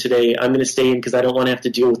Brooklyn today, I'm going to stay in because I don't want to have to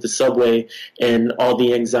deal with the subway and all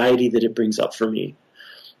the anxiety that it brings up for me.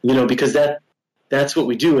 Because that's what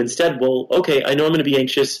we do. Instead, well, okay, I know I'm going to be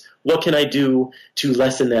anxious. What can I do to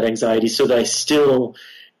lessen that anxiety so that I still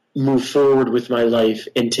move forward with my life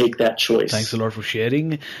and take that choice? Thanks a lot for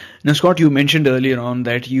sharing. Now, Scott, you mentioned earlier on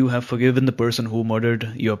that you have forgiven the person who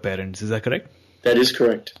murdered your parents. Is that correct? That is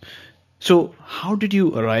correct. So how did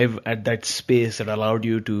you arrive at that space that allowed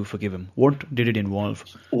you to forgive him? What did it involve?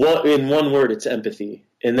 Well, in one word, it's empathy.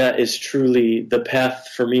 And that is truly the path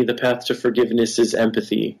for me. The path to forgiveness is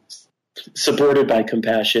empathy, supported by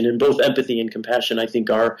compassion. And both empathy and compassion, I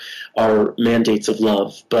think, are mandates of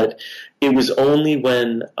love. But it was only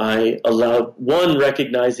when I allowed,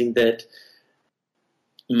 recognizing that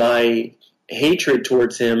my hatred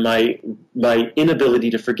towards him, my inability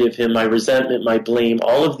to forgive him, my resentment, my blame,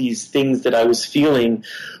 all of these things that I was feeling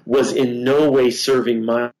was in no way serving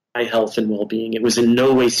my health and well-being. It was in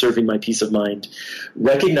no way serving my peace of mind.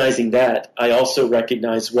 Recognizing that, I also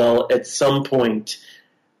recognized, well, at some point,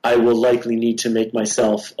 I will likely need to make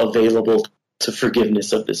myself available to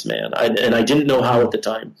forgiveness of this man. And I didn't know how at the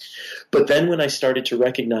time. But then when I started to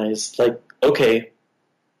recognize, like, okay,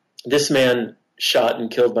 this man shot and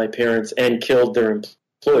killed my parents and killed their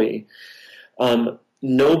employee.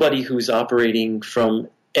 Nobody who's operating from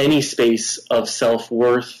any space of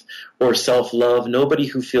self-worth or self-love, nobody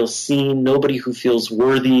who feels seen, nobody who feels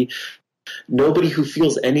worthy, nobody who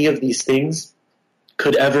feels any of these things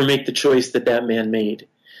could ever make the choice that man made.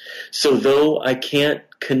 So though I can't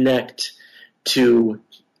connect to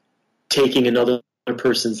taking another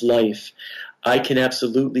person's life, I can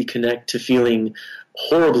absolutely connect to feeling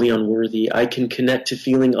horribly unworthy. I can connect to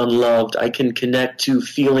feeling unloved. I can connect to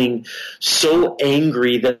feeling so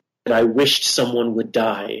angry that I wished someone would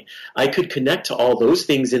die. I could connect to all those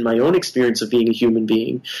things in my own experience of being a human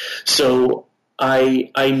being. So I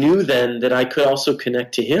knew then that I could also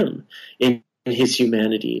connect to him in his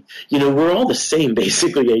humanity. We're all the same,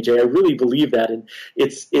 basically, AJ. I really believe that. And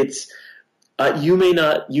you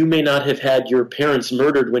may not have had your parents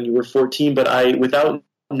murdered when you were 14, but without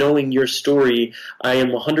knowing your story, I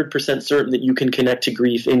am 100% certain that you can connect to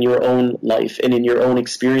grief in your own life and in your own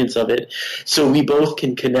experience of it. So we both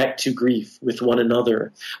can connect to grief with one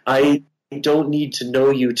another. I don't need to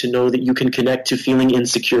know you to know that you can connect to feeling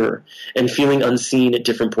insecure and feeling unseen at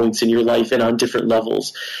different points in your life and on different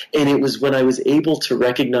levels. And it was when I was able to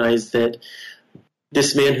recognize that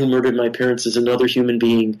this man who murdered my parents is another human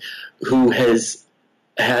being who has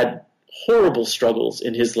had horrible struggles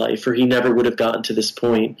in his life, or he never would have gotten to this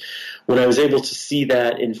point. When I was able to see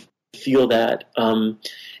that and feel that,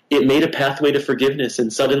 it made a pathway to forgiveness,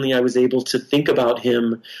 and suddenly I was able to think about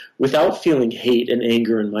him without feeling hate and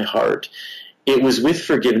anger in my heart. It was with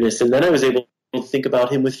forgiveness, and then I was able to think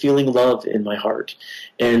about him with feeling love in my heart.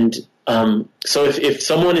 And so if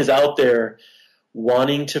someone is out there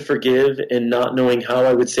wanting to forgive and not knowing how,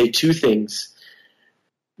 I would say two things.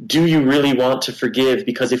 Do you really want to forgive?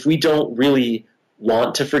 Because if we don't really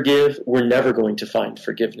want to forgive, we're never going to find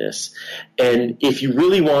forgiveness. And if you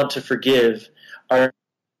really want to forgive, are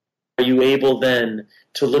you able then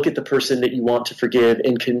to look at the person that you want to forgive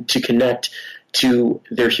and to connect to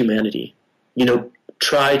their humanity?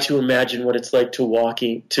 Try to imagine what it's like to walk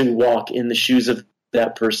in the shoes of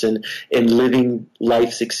that person and living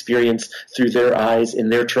life's experience through their eyes and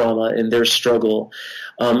their trauma and their struggle.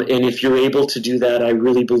 And if you're able to do that, I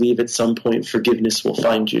really believe at some point forgiveness will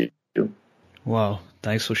find you. Wow,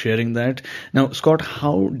 thanks for sharing that. Now, Scott,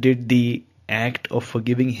 how did the act of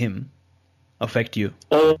forgiving him affect you?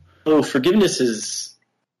 Forgiveness is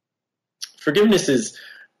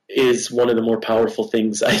one of the more powerful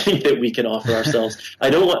things I think that we can offer ourselves.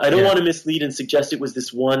 I don't want to mislead and suggest it was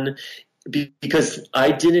this one, because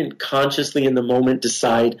I didn't consciously in the moment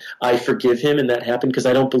decide I forgive him and that happened, because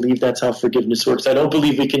I don't believe that's how forgiveness works. I don't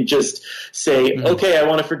believe we can just say, okay, I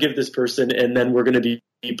want to forgive this person and then we're going to be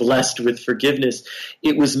blessed with forgiveness.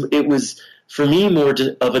 It was for me more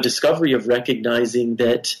of a discovery of recognizing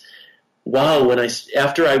that, wow,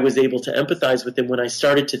 after I was able to empathize with him, when I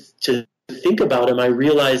started to think about him, I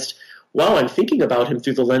realized, wow, I'm thinking about him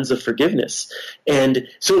through the lens of forgiveness. And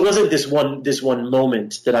so it wasn't this one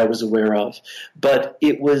moment that I was aware of, but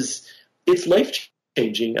it's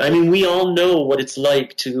life-changing. I mean, we all know what it's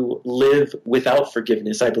like to live without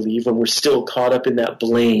forgiveness, I believe, when we're still caught up in that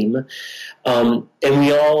blame. And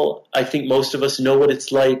I think most of us know what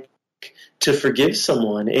it's like to forgive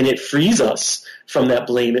someone, and it frees us from that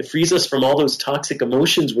blame. It frees us from all those toxic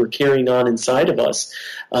emotions we're carrying on inside of us.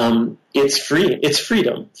 It's free. It's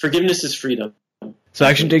freedom. Forgiveness is freedom. So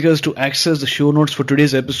action takers, to access the show notes for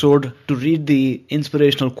today's episode, to read the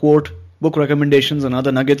inspirational quote, book recommendations and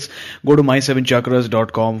other nuggets, go to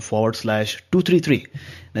my7chakras.com/233.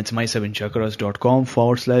 That's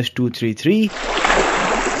my7chakras.com/233.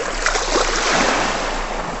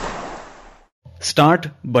 Start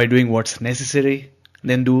by doing what's necessary,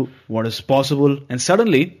 then do what is possible, and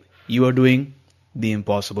suddenly you are doing the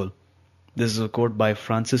impossible. This is a quote by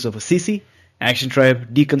Francis of Assisi. Action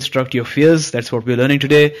Tribe, deconstruct your fears. That's what we're learning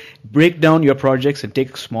today. Break down your projects and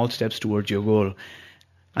take small steps towards your goal.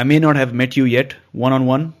 I may not have met you yet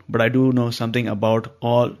one-on-one, but I do know something about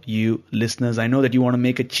all you listeners. I know that you want to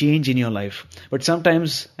make a change in your life. But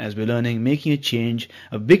sometimes, as we're learning, making a change,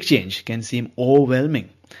 a big change, can seem overwhelming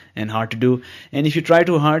and hard to do. And if you try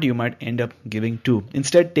too hard, you might end up giving too.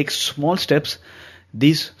 Instead, take small steps.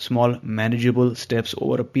 These small, manageable steps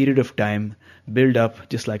over a period of time build up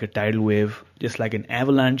just like a tidal wave, just like an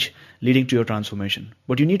avalanche, leading to your transformation.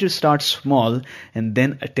 But you need to start small and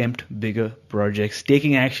then attempt bigger projects.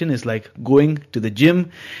 Taking action is like going to the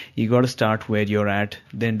gym. You got to start where you're at,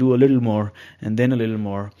 then do a little more, and then a little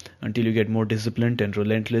more until you get more disciplined and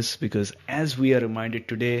relentless. Because as we are reminded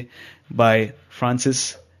today by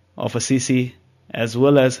Francis of Assisi as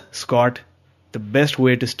well as Scott, the best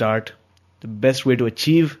way to start, the best way to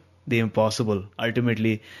achieve the impossible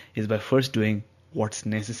ultimately is by first doing what's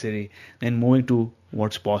necessary, then moving to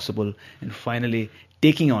what's possible, and finally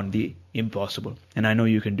taking on the impossible. And I know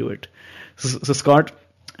you can do it. So Scott,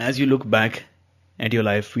 as you look back at your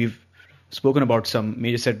life, we've spoken about some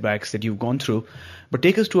major setbacks that you've gone through, but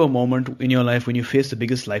take us to a moment in your life when you faced the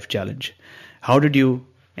biggest life challenge. How did you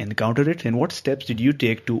encounter it, and what steps did you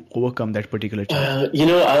take to overcome that particular challenge?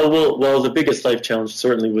 The biggest life challenge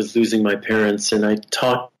certainly was losing my parents, and I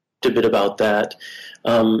talked a bit about that.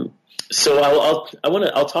 So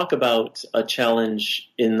I'll talk about a challenge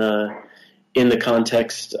in the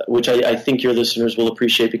context, which I think your listeners will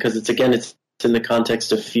appreciate, because it's in the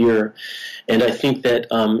context of fear. And I think that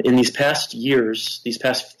in these past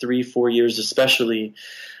 3-4 years especially,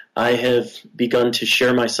 I have begun to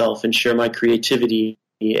share myself and share my creativity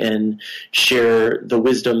and share the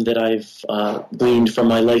wisdom that I've gleaned from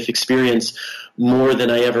my life experience more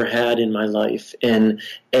than I ever had in my life. And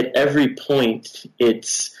at every point,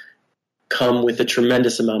 it's come with a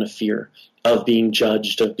tremendous amount of fear of being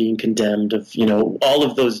judged, of being condemned, of, all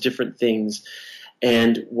of those different things.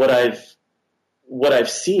 And what I've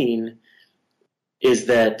seen is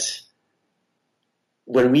that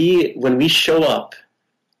when we show up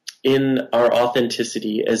in our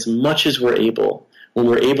authenticity as much as we're able, when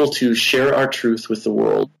we're able to share our truth with the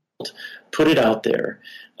world, put it out there,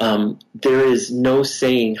 there is no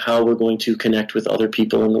saying how we're going to connect with other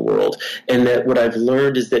people in the world. And that what I've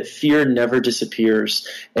learned is that fear never disappears,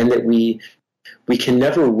 and that we can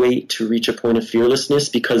never wait to reach a point of fearlessness,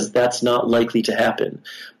 because that's not likely to happen.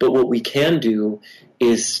 But what we can do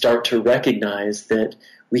is start to recognize that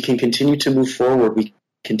we can continue to move forward. We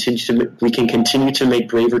can continue to make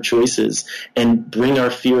braver choices and bring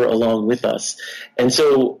our fear along with us. And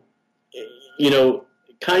so,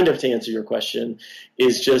 kind of to answer your question,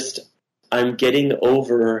 is just I'm getting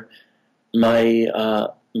over my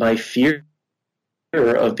fear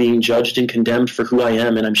of being judged and condemned for who I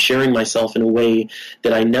am, and I'm sharing myself in a way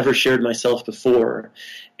that I never shared myself before.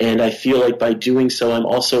 And I feel like by doing so, I'm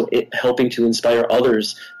also helping to inspire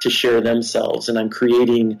others to share themselves, and I'm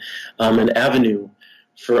creating an avenue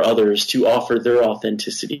for others to offer their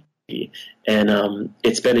authenticity. And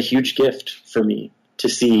it's been a huge gift for me to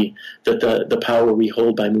see that the power we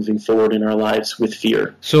hold by moving forward in our lives with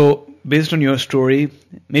fear. So, based on your story,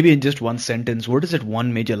 maybe in just one sentence, what is that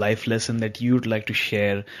one major life lesson that you'd like to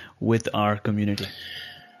share with our community?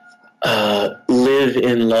 Live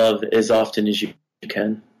in love as often as you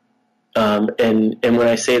can. And when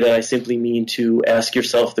I say that, I simply mean to ask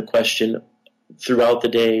yourself the question throughout the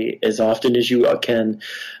day, as often as you can,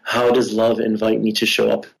 how does love invite me to show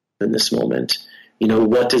up in this moment?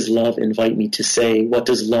 What does love invite me to say? What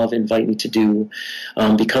does love invite me to do?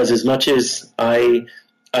 Because as much as I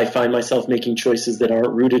find myself making choices that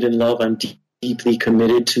aren't rooted in love, I'm deeply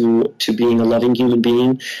committed to being a loving human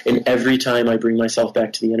being. And every time I bring myself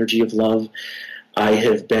back to the energy of love, I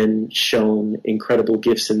have been shown incredible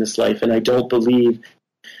gifts in this life, and I believe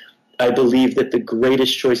that the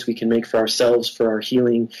greatest choice we can make for ourselves, for our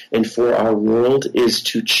healing, and for our world is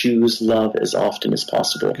to choose love as often as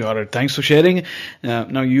possible. Got it. Thanks for sharing.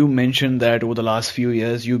 Now, you mentioned that over the last few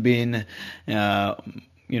years, you've been,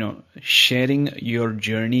 sharing your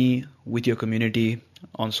journey with your community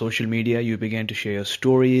on social media. You began to share your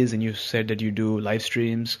stories, and you said that you do live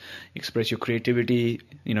streams, express your creativity,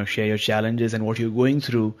 share your challenges and what you're going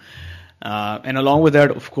through. And along with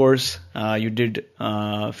that, of course, you did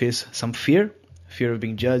face some fear of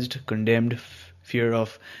being judged, condemned, fear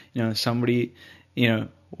of somebody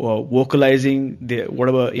vocalizing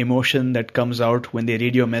whatever emotion that comes out when they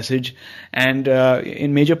read your message. And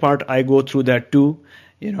in major part, I go through that too.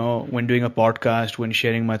 When doing a podcast, when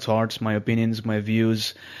sharing my thoughts, my opinions, my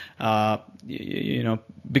views, because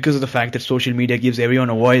of the fact that social media gives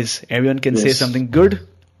everyone a voice, everyone can say something good,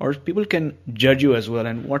 or people can judge you as well.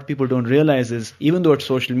 And what people don't realize is, even though it's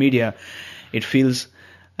social media, it feels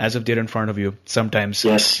as if they're in front of you sometimes.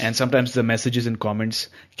 Yes. And sometimes the messages and comments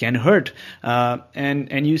can hurt.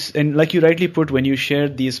 And like you rightly put, when you share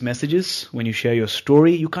these messages, when you share your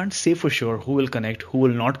story, you can't say for sure who will connect, who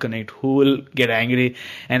will not connect, who will get angry,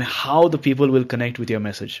 and how the people will connect with your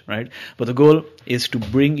message, right? But the goal is to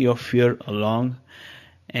bring your fear along.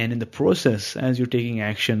 And in the process, as you're taking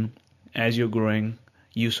action, as you're growing,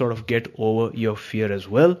 you sort of get over your fear as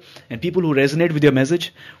well. And people who resonate with your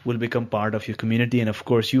message will become part of your community. And of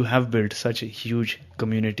course, you have built such a huge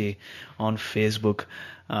community on Facebook,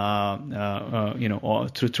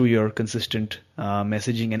 through your consistent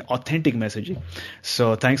messaging and authentic messaging.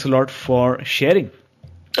 So thanks a lot for sharing.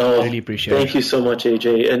 Oh, really appreciate thank you so much,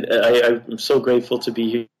 AJ. And I'm so grateful to be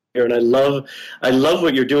here. And I love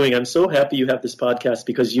what you're doing. I'm so happy you have this podcast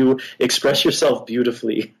because you express yourself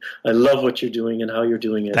beautifully. I love what you're doing and how you're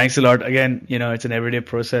doing it. Thanks a lot. Again, it's an everyday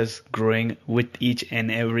process, growing with each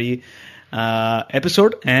and every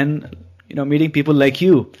episode, and meeting people like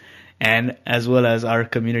you, and as well as our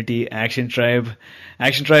community, Action Tribe.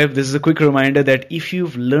 Action Tribe, this is a quick reminder that if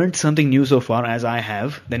you've learned something new so far, as I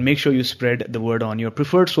have, then make sure you spread the word on your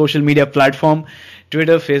preferred social media platform,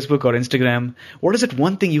 Twitter, Facebook, or Instagram. What is it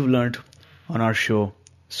one thing you've learned on our show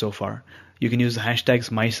so far? You can use the hashtags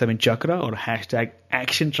My7Chakra or hashtag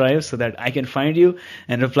Action Tribe so that I can find you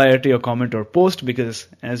and reply to your comment or post, because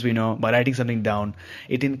as we know, by writing something down,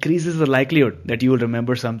 it increases the likelihood that you will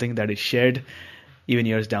remember something that is shared even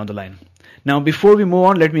years down the line. Now, before we move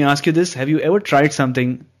on, let me ask you this. Have you ever tried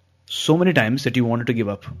something so many times that you wanted to give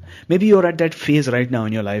up? Maybe you're at that phase right now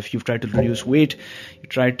in your life. You've tried to reduce weight, you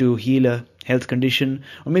tried to heal a health condition,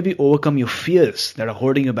 or maybe overcome your fears that are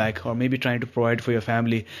holding you back, or maybe trying to provide for your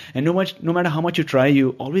family. And no matter how much you try,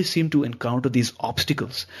 you always seem to encounter these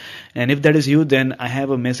obstacles. And if that is you, then I have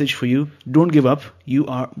a message for you. Don't give up. You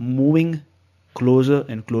are moving closer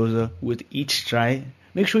and closer with each try.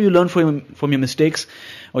 Make sure you learn from your mistakes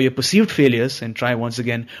or your perceived failures and try once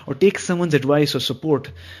again, or take someone's advice or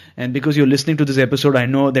support. And because you're listening to this episode, I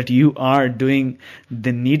know that you are doing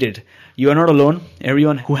the needed. You are not alone.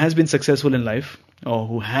 Everyone who has been successful in life, or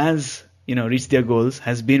who has reached their goals,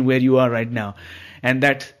 has been where you are right now. And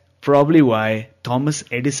that's probably why Thomas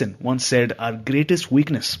Edison once said, our greatest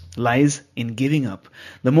weakness lies in giving up.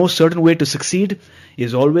 The most certain way to succeed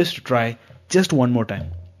is always to try just one more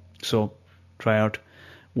time. So try out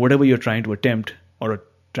whatever you're trying to attempt or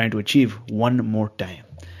trying to achieve one more time.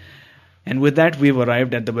 And with that, we've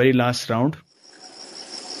arrived at the very last round.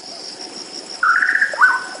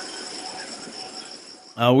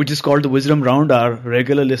 Which is called the Wisdom Round. Our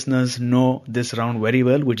regular listeners know this round very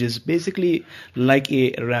well, which is basically like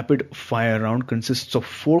a rapid fire round, consists of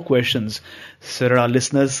 4 questions so that our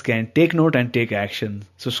listeners can take note and take action.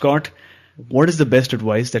 So Scott, what is the best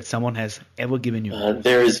advice that someone has ever given you?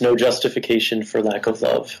 There is no justification for lack of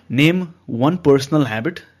love. Name one personal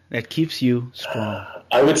habit that keeps you strong.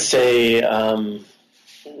 I would say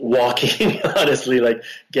walking, honestly.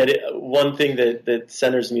 One thing that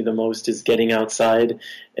centers me the most is getting outside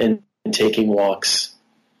and taking walks,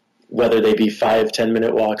 whether they be 5-10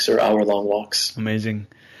 minute walks or hour-long walks. Amazing.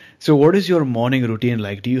 So what is your morning routine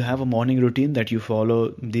like? Do you have a morning routine that you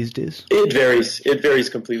follow these days? It varies. It varies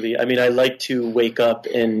completely. I mean, I like to wake up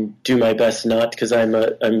and do my best not, because I'm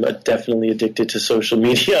definitely addicted to social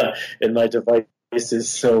media and my devices.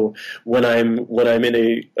 So when I'm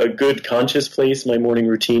in a good conscious place, my morning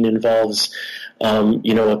routine involves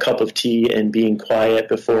a cup of tea and being quiet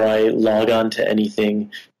before I log on to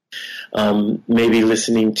anything. Maybe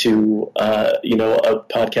listening to a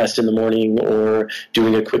podcast in the morning, or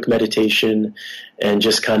doing a quick meditation, and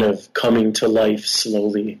just kind of coming to life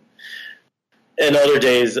slowly. And other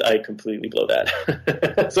days I completely blow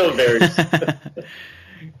that. So it varies.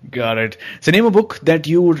 Got it. So name a book that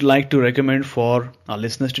you would like to recommend for our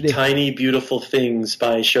listeners today. Tiny Beautiful Things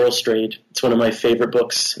by Cheryl Strayed. It's one of my favorite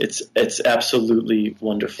books. It's absolutely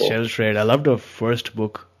wonderful. Cheryl Strayed. I loved her first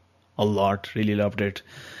book a lot. Really loved it.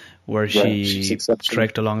 Where she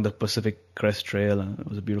trekked along the Pacific Crest Trail. It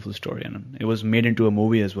was a beautiful story. And it was made into a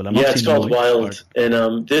movie as well. It's called Wild.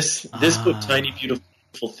 And this book, Tiny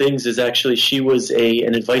Beautiful Things, is actually, she was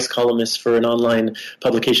an advice columnist for an online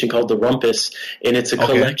publication called The Rumpus, and it's a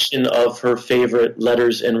collection of her favorite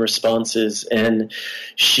letters and responses. And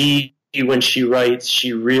when she writes,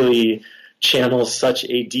 she really channels such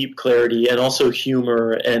a deep clarity and also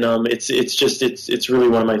humor, and it's really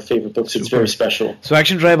one of my favorite books. It's very special. So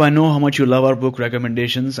Action Tribe, I know how much you love our book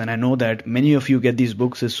recommendations, and I know that many of you get these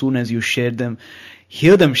books as soon as you hear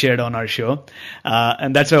them shared on our show.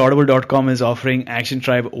 And that's why Audible.com is offering Action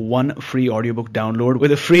Tribe one free audiobook download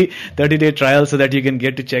with a free 30-day trial so that you can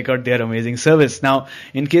get to check out their amazing service. Now,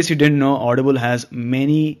 in case you didn't know, Audible has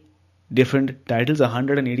many different titles,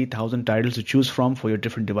 180,000 titles to choose from for your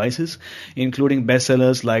different devices, including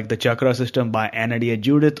bestsellers like The Chakra System by Anadia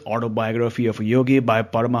Judith, Autobiography of a Yogi by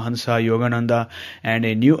Paramahansa Yogananda, and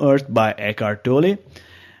A New Earth by Eckhart Tolle.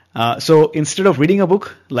 So instead of reading a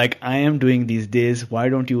book like I am doing these days, why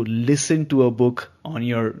don't you listen to a book on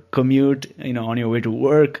your commute, on your way to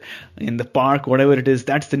work, in the park, whatever it is?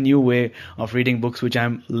 That's the new way of reading books, which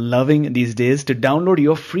I'm loving these days. To download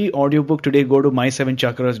your free audiobook today, go to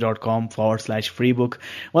my7chakras.com/free book.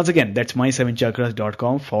 Once again, that's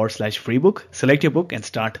my7chakras.com/free book. Select your book and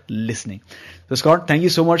start listening. So Scott, thank you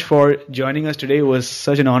so much for joining us today. It was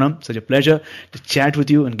such an honor, such a pleasure to chat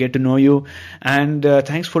with you and get to know you. And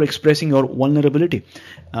thanks for expressing your vulnerability.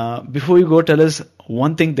 Before you go, tell us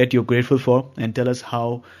one thing that you're grateful for and tell us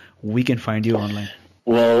how we can find you online.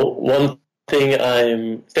 Well, one thing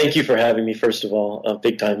thank you for having me, first of all,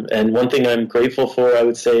 big time. And one thing I'm grateful for, I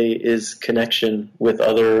would say, is connection with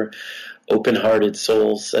other open-hearted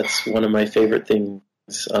souls. That's one of my favorite things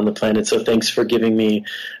on the planet. So thanks for giving me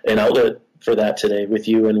an outlet for that today with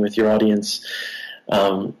you and with your audience.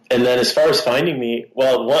 And then as far as finding me,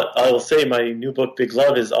 well, what I will say, my new book, Big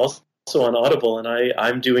Love, is also on Audible, and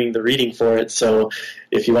I'm doing the reading for it. So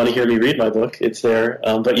if you want to hear me read my book, it's there.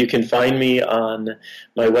 But you can find me on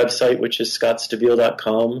my website, which is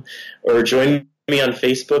scottstabile.com, or join me on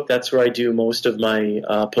Facebook. That's where I do most of my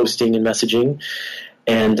posting and messaging.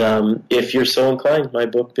 And if you're so inclined, my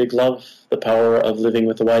book, Big Love, The Power of Living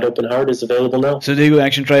with a Wide Open Heart, is available now. So there you go,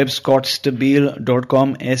 Action Tribe,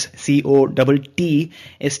 scottstabile.com,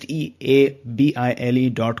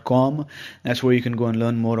 SCOTTSTABILE.com. That's where you can go and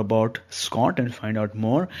learn more about Scott and find out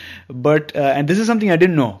more. But, and this is something I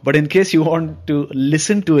didn't know, but in case you want to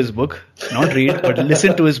listen to his book, not read, but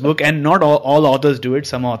listen to his book, and not all authors do it.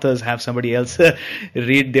 Some authors have somebody else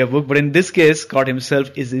read their book. But in this case, Scott himself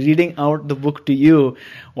is reading out the book to you.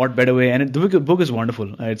 What better way? And the book is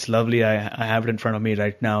wonderful. It's lovely. I have it in front of me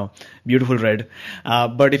right now. Beautiful read.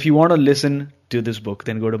 But if you want to listen to this book,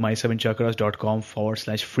 then go to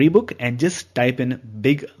my7chakras.com/free book and just type in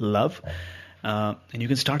Big Love. And you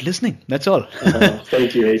can start listening. That's all.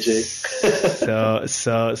 Thank you, AJ.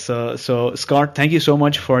 So Scott, thank you so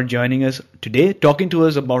much for joining us today, talking to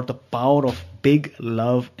us about the power of big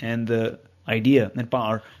love and the idea and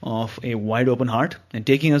power of a wide open heart, and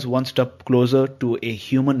taking us one step closer to a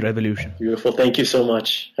human revolution. Beautiful. Thank you so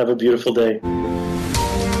much. Have a beautiful day.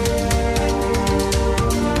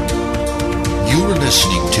 You were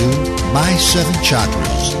listening to My Seven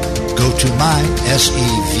Chakras. Go to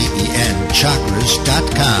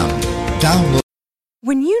mysevenchakras.com. Download.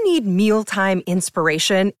 When you need mealtime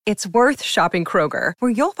inspiration, it's worth shopping Kroger, where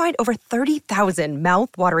you'll find over 30,000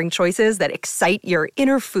 mouth-watering choices that excite your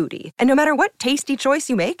inner foodie. And no matter what tasty choice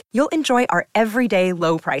you make, you'll enjoy our everyday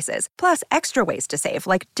low prices, plus extra ways to save,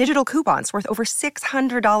 like digital coupons worth over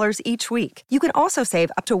 $600 each week. You can also save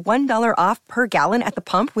up to $1 off per gallon at the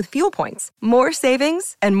pump with fuel points. More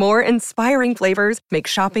savings and more inspiring flavors make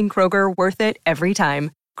shopping Kroger worth it every time.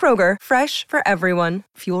 Kroger, fresh for everyone.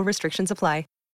 Fuel restrictions apply.